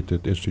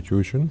accredited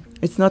institution?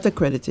 It's not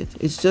accredited.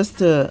 It's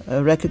just a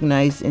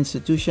recognized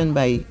institution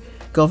by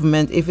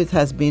government if it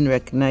has been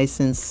recognized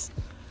since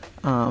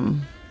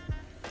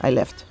I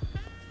left.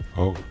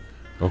 Oh,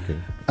 okay.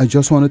 I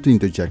just wanted to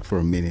interject for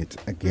a minute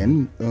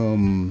again.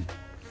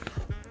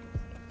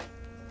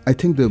 I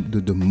think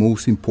the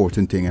most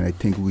important thing, and I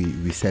think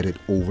we said it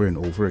over and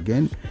over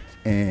again,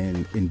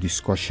 and in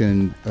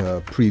discussion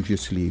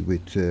previously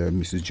with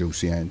Mrs.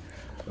 Josianne,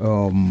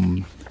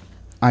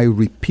 I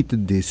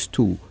repeated this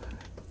too.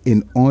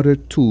 In order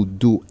to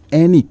do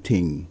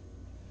anything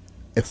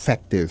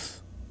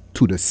effective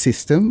to the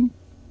system,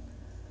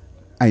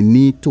 I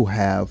need to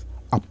have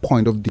a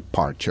point of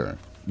departure.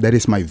 That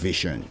is my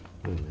vision.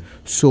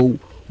 So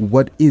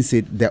what is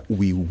it that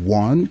we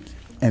want?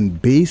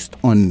 And based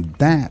on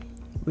that,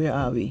 Where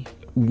are we?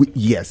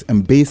 yes,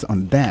 and based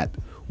on that,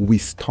 we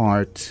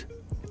start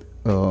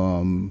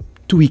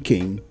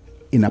tweaking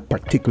in a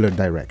particular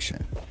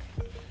direction.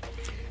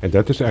 And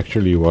that is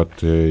actually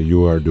what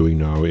you are doing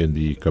now in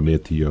the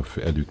Committee of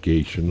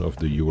Education of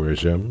the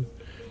URSM,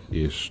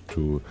 is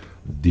to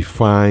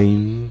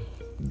define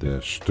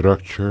the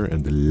structure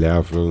and the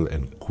level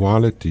and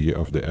quality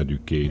of the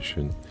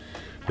education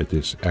that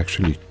is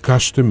actually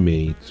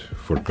custom-made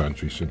for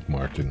country St.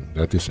 Maarten.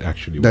 That is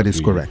actually That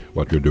is correct.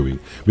 What we're doing.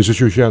 Mrs.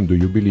 Josianne, do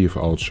you believe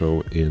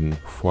also in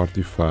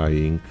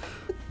fortifying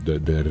the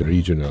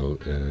regional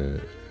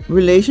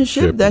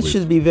Relationship, that with-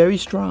 should be very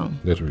strong.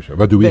 That's what we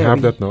But do we have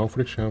Very. that now, for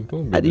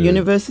example? At the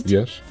university?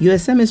 Yes.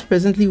 USM is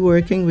presently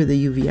working with the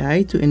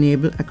UVI to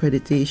enable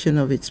accreditation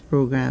of its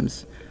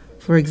programs.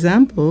 For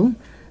example,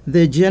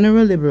 the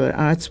General Liberal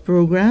Arts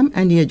Program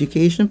and the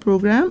Education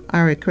Program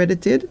are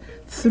accredited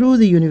through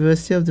the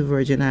University of the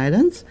Virgin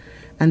Islands,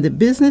 and the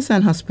Business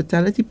and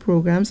Hospitality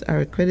Programs are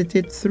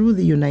accredited through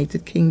the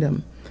United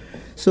Kingdom.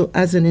 So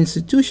as an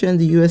institution,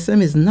 the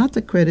USM is not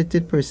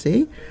accredited per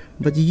se,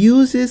 but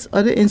uses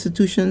other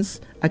institutions'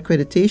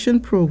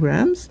 accredited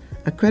programs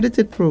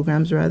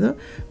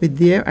with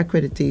their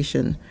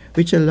accreditation,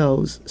 which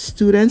allows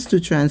students to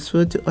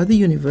transfer to other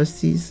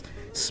universities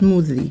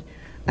smoothly.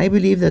 I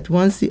believe that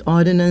once the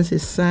ordinance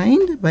is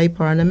signed by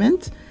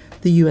Parliament,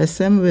 the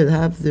USM will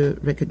have the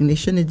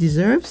recognition it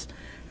deserves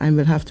and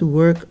will have to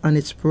work on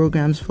its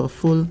programs for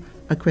full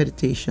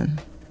accreditation.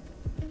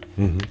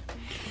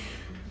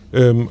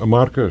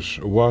 Marcus,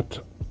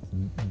 what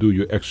do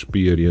you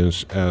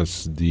experience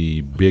as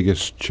the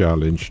biggest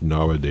challenge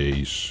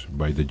nowadays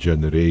by the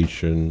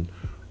generation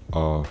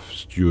of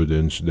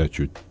students that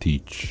you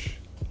teach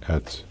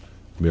at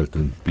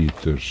Milton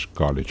Peters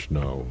College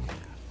now?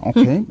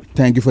 Okay,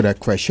 thank you for that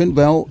question.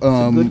 Well,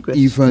 a good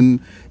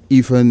question.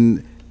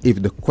 even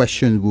if the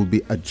question will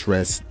be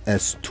addressed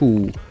as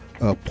to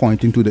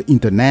pointing to the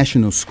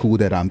international school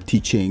that I'm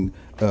teaching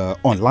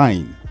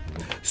online,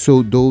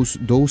 so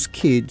those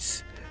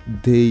kids,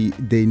 they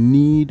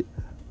need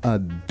a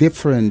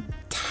different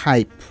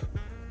type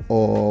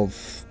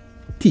of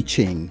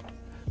teaching.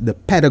 The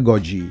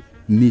pedagogy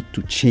need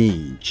to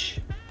change.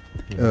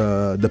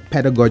 The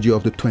pedagogy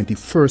of the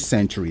 21st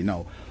century.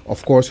 Now,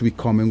 of course, we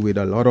come in with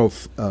a lot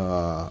of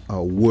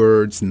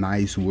words,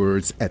 nice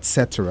words,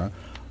 etc.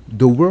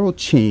 the world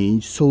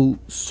changed,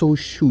 so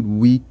should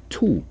we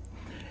too.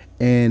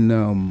 And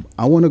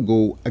I want to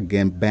go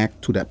again back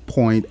to that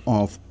point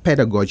of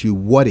pedagogy,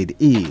 what it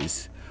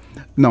is.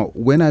 Now,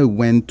 when I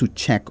went to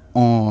check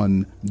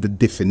on the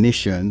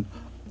definition,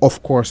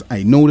 of course,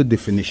 I know the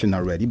definition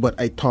already, but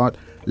I thought,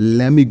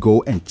 let me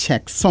go and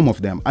check some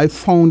of them. I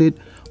found it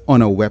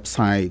on a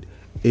website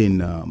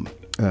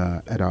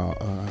at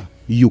a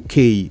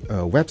UK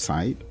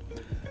website,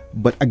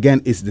 but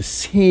again, it's the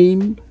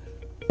same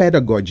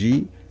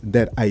pedagogy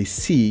that I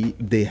see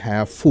they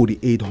have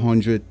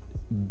 4800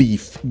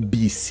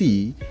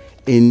 BC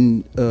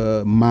in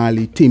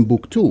Mali,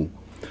 Timbuktu.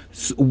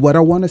 So what I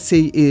want to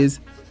say is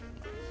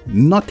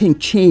nothing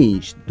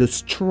changed. The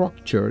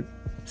structure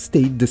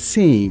stayed the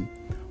same.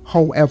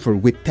 However,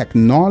 with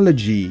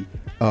technology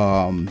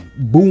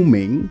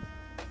booming,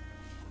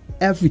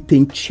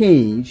 everything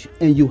changed,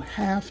 and you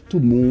have to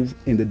move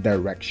in the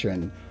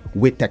direction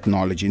with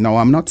technology. Now,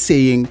 I'm not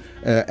saying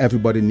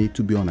everybody needs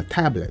to be on a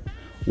tablet.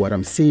 What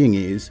I'm saying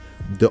is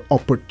the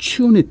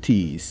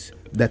opportunities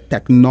that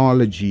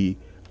technology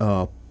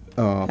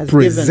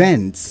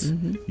presents,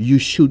 you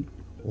should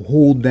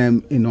hold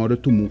them in order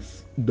to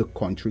move the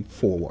country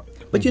forward.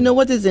 But you know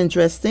what is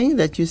interesting?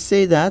 That you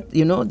say that,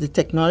 the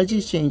technology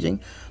is changing.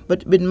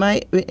 But in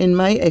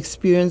my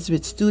experience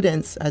with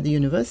students at the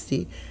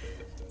university,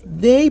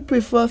 they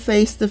prefer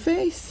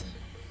face-to-face.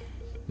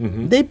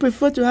 They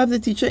prefer to have the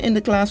teacher in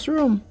the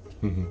classroom.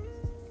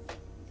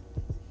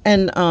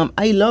 And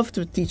I love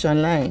to teach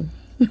online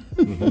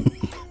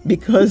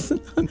because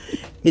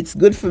it's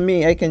good for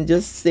me. I can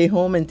just stay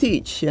home and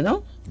teach,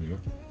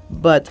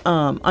 But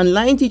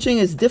online teaching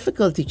is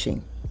difficult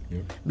teaching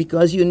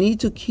because you need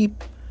to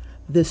keep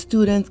the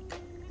student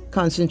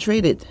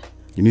concentrated.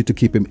 You need to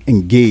keep him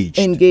engaged.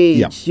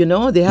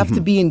 They have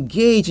to be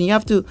engaged, and you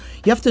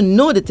have to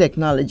know the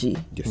technology.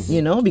 Yes.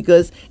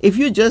 Because if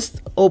you're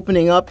just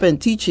opening up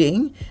and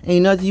teaching and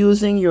you're not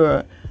using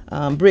your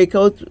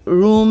breakout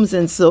rooms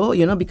and so,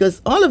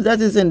 because all of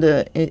that is in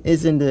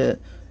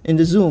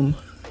the Zoom.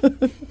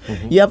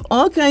 You have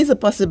all kinds of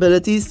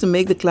possibilities to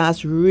make the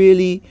class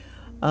really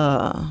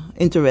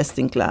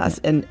interesting class.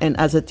 And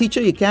as a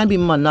teacher, you can't be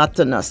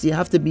monotonous. You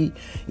have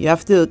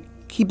to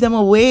keep them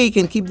awake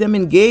and keep them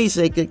engaged,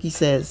 like he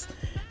says.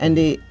 And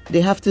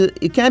they have to,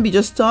 it can't be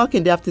just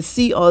talking, they have to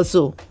see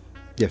also.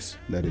 Yes,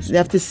 that is They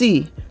have to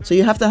see. So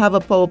you have to have a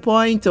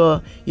PowerPoint,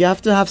 or you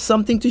have to have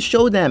something to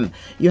show them.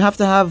 You have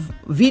to have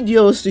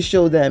videos to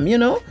show them,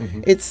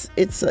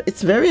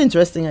 It's very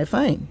interesting, I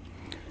find.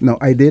 Now,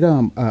 I did,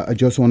 I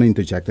just want to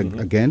interject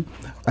again.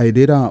 I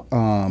did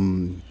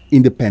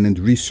independent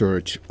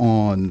research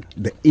on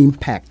the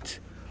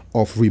impact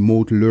of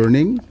remote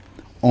learning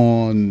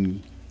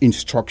on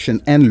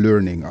instruction and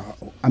learning.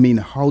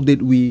 How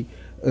did we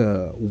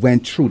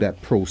went through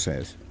that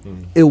process?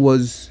 It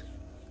was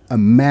a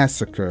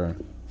massacre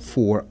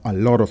for a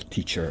lot of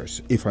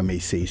teachers, if I may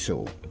say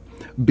so,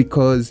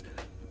 because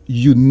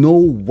you know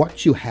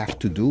what you have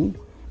to do,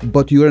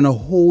 but you're in a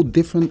whole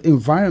different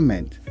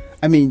environment.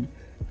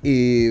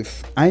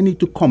 If I need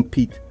to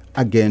compete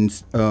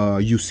against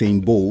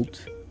Usain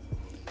Bolt,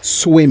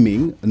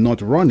 swimming,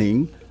 not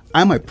running,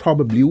 I might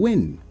probably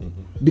win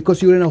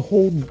because you're in a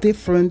whole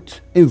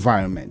different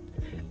environment.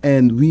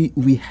 And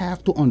we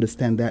have to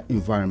understand that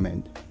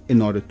environment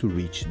in order to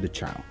reach the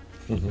child.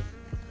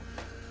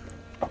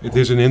 It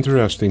is an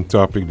interesting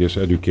topic, this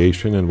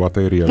education, and what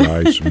I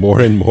realize more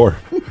and more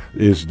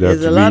is that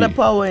there's a lot of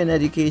power in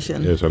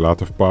education. There's a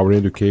lot of power in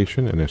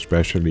education, and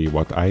especially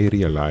what I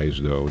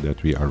realize, though,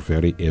 that we are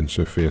very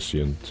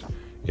insufficient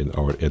in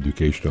our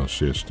educational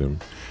system,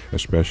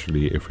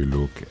 especially if we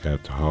look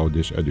at how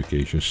this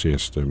education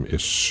system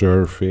is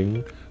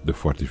serving the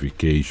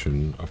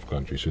fortification of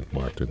country Sint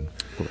Maarten.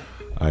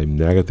 I'm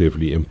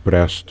negatively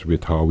impressed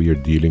with how we are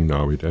dealing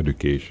now with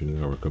education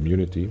in our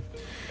community.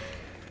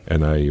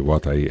 And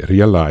what I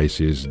realize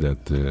is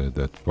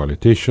that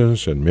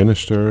politicians and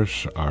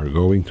ministers are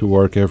going to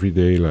work every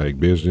day like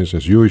business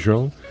as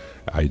usual.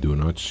 I do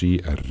not see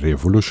a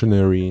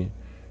revolutionary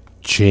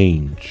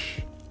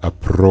change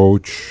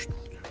approach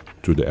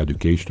to the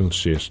educational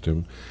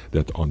system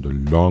that on the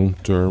long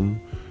term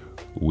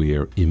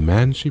will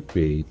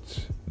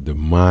emancipate the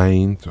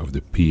mind of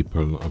the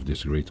people of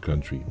this great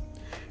country.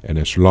 And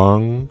as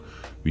long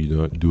we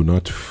do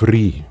not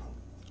free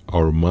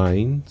our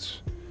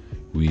minds,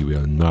 we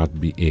will not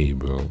be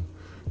able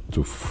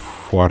to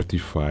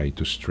fortify,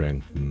 to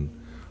strengthen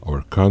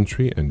our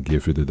country and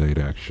give it the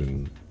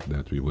direction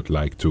that we would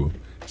like to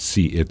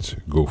see it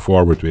go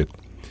forward with.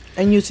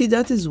 And you see,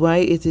 that is why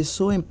it is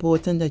so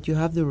important that you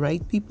have the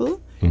right people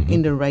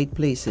in the right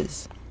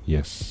places.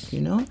 Yes.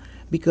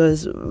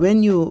 Because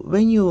when you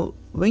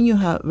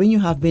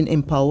have been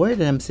empowered,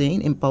 and I'm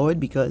saying empowered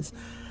because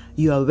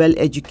you are well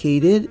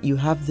educated, you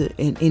have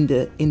in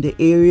the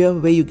area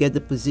where you get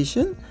the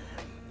position,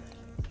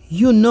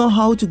 you know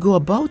how to go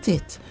about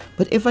it.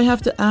 But if I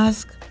have to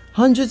ask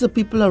hundreds of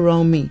people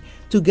around me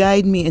to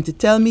guide me and to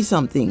tell me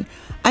something,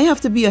 I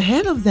have to be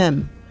ahead of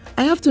them.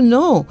 I have to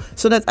know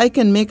so that I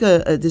can make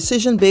a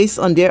decision based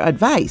on their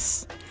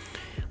advice.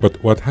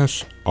 But what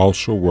has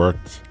also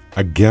worked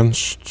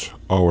against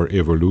our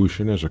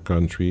evolution as a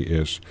country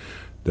is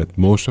that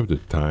most of the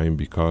time,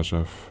 because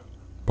of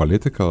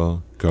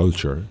political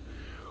culture,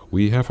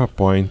 we have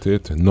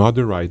appointed not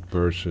the right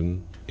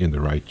person in the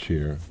right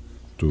chair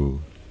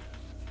to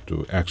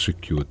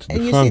execute the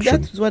And you function. see,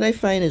 that's what I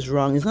find is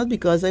wrong. It's not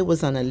because I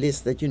was on a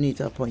list that you need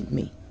to appoint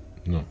me.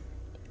 No.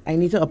 I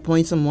need to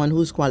appoint someone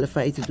who's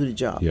qualified to do the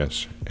job.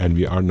 Yes, and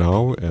we are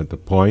now at the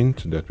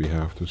point that we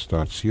have to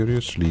start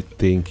seriously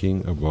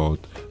thinking about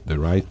the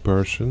right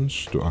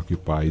persons to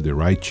occupy the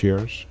right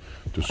chairs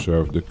to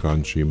serve the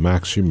country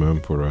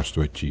maximum for us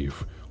to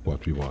achieve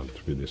what we want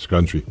with this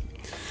country.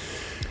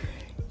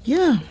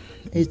 Yeah,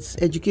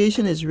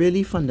 education is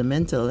really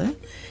fundamental.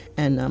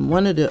 And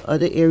one of the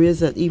other areas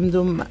that, even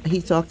though he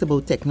talked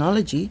about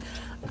technology,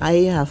 I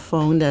have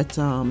found that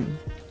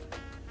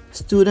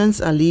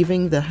students are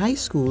leaving the high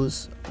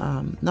schools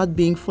not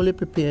being fully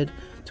prepared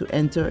to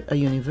enter a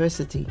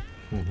university.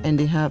 And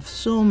they have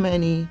so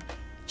many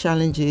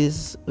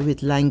challenges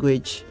with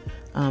language,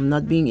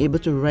 not being able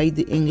to write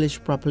the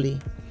English properly.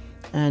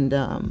 And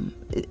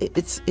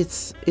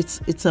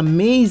it's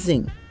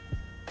amazing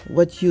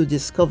what you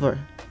discover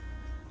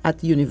at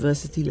the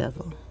university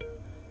level.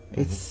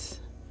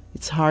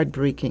 It's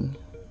heartbreaking.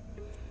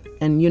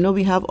 And you know,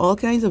 we have all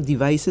kinds of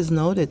devices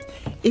now that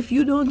if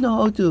you don't know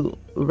how to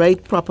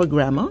write proper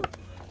grammar,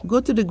 go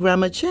to the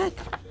grammar check.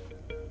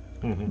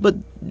 But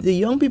the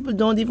young people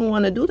don't even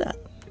want to do that.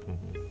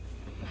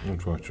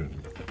 Unfortunately.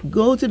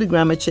 Go to the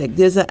grammar check.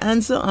 There's an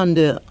answer on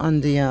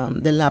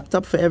the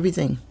laptop for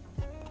everything.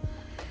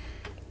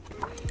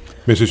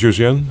 Mrs.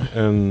 Josianne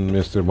and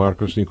Mr.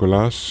 Marcus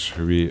Nicolaas,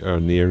 we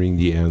are nearing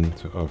the end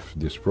of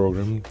this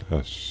program.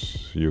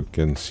 As you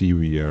can see,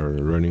 we are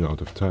running out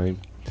of time.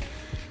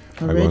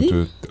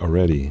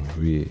 Already?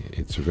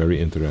 It's a very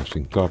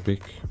interesting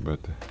topic, but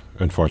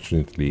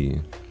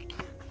unfortunately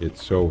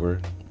it's over.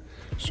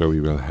 So we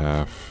will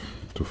have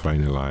to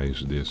finalize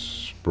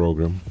this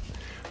program.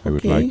 I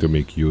would like to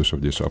make use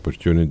of this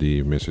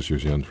opportunity, Mrs.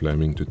 Josianne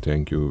Fleming, to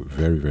thank you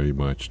very, very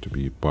much to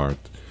be part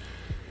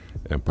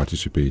and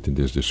participate in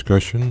this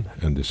discussion,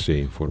 and the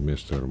same for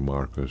Mr.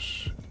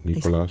 Marcus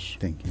Nicolaas.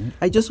 Thank you.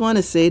 I just want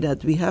to say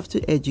that we have to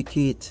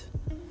educate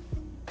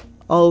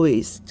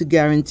always to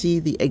guarantee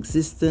the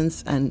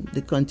existence and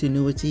the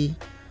continuity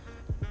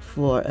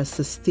for a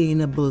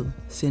sustainable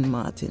Sint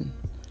Maarten,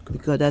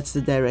 because that's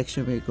the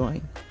direction we're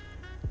going.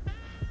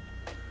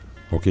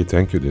 Okay,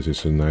 thank you. This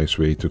is a nice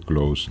way to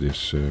close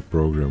this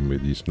program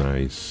with these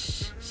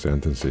nice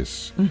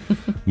sentences.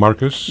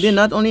 Marcus? They're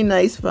not only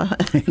nice,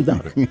 but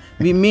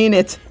we mean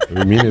it.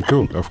 We mean it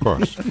too, of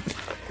course.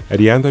 At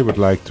the end, I would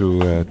like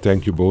to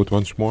thank you both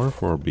once more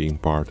for being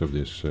part of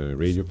this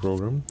radio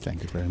program.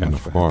 Thank you very much. And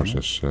of course,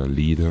 as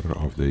leader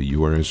of the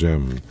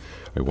URSM,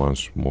 I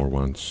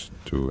want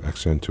to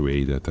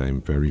accentuate that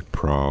I'm very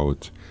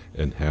proud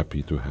and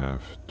happy to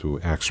have two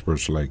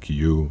experts like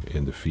you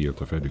in the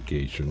field of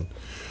education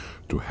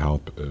to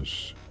help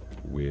us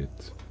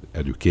with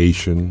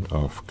education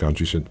of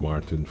country Sint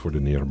Maarten for the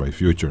nearby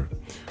future.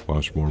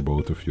 Once more,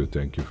 both of you,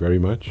 thank you very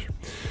much.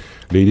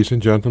 Ladies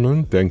and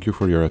gentlemen, thank you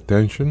for your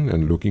attention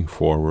and looking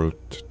forward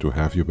to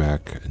have you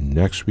back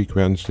next week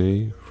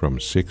Wednesday from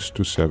 6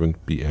 to 7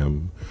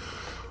 p.m.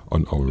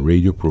 on our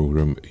radio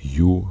program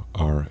You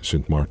Are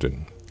Sint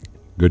Maarten.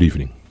 Good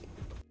evening.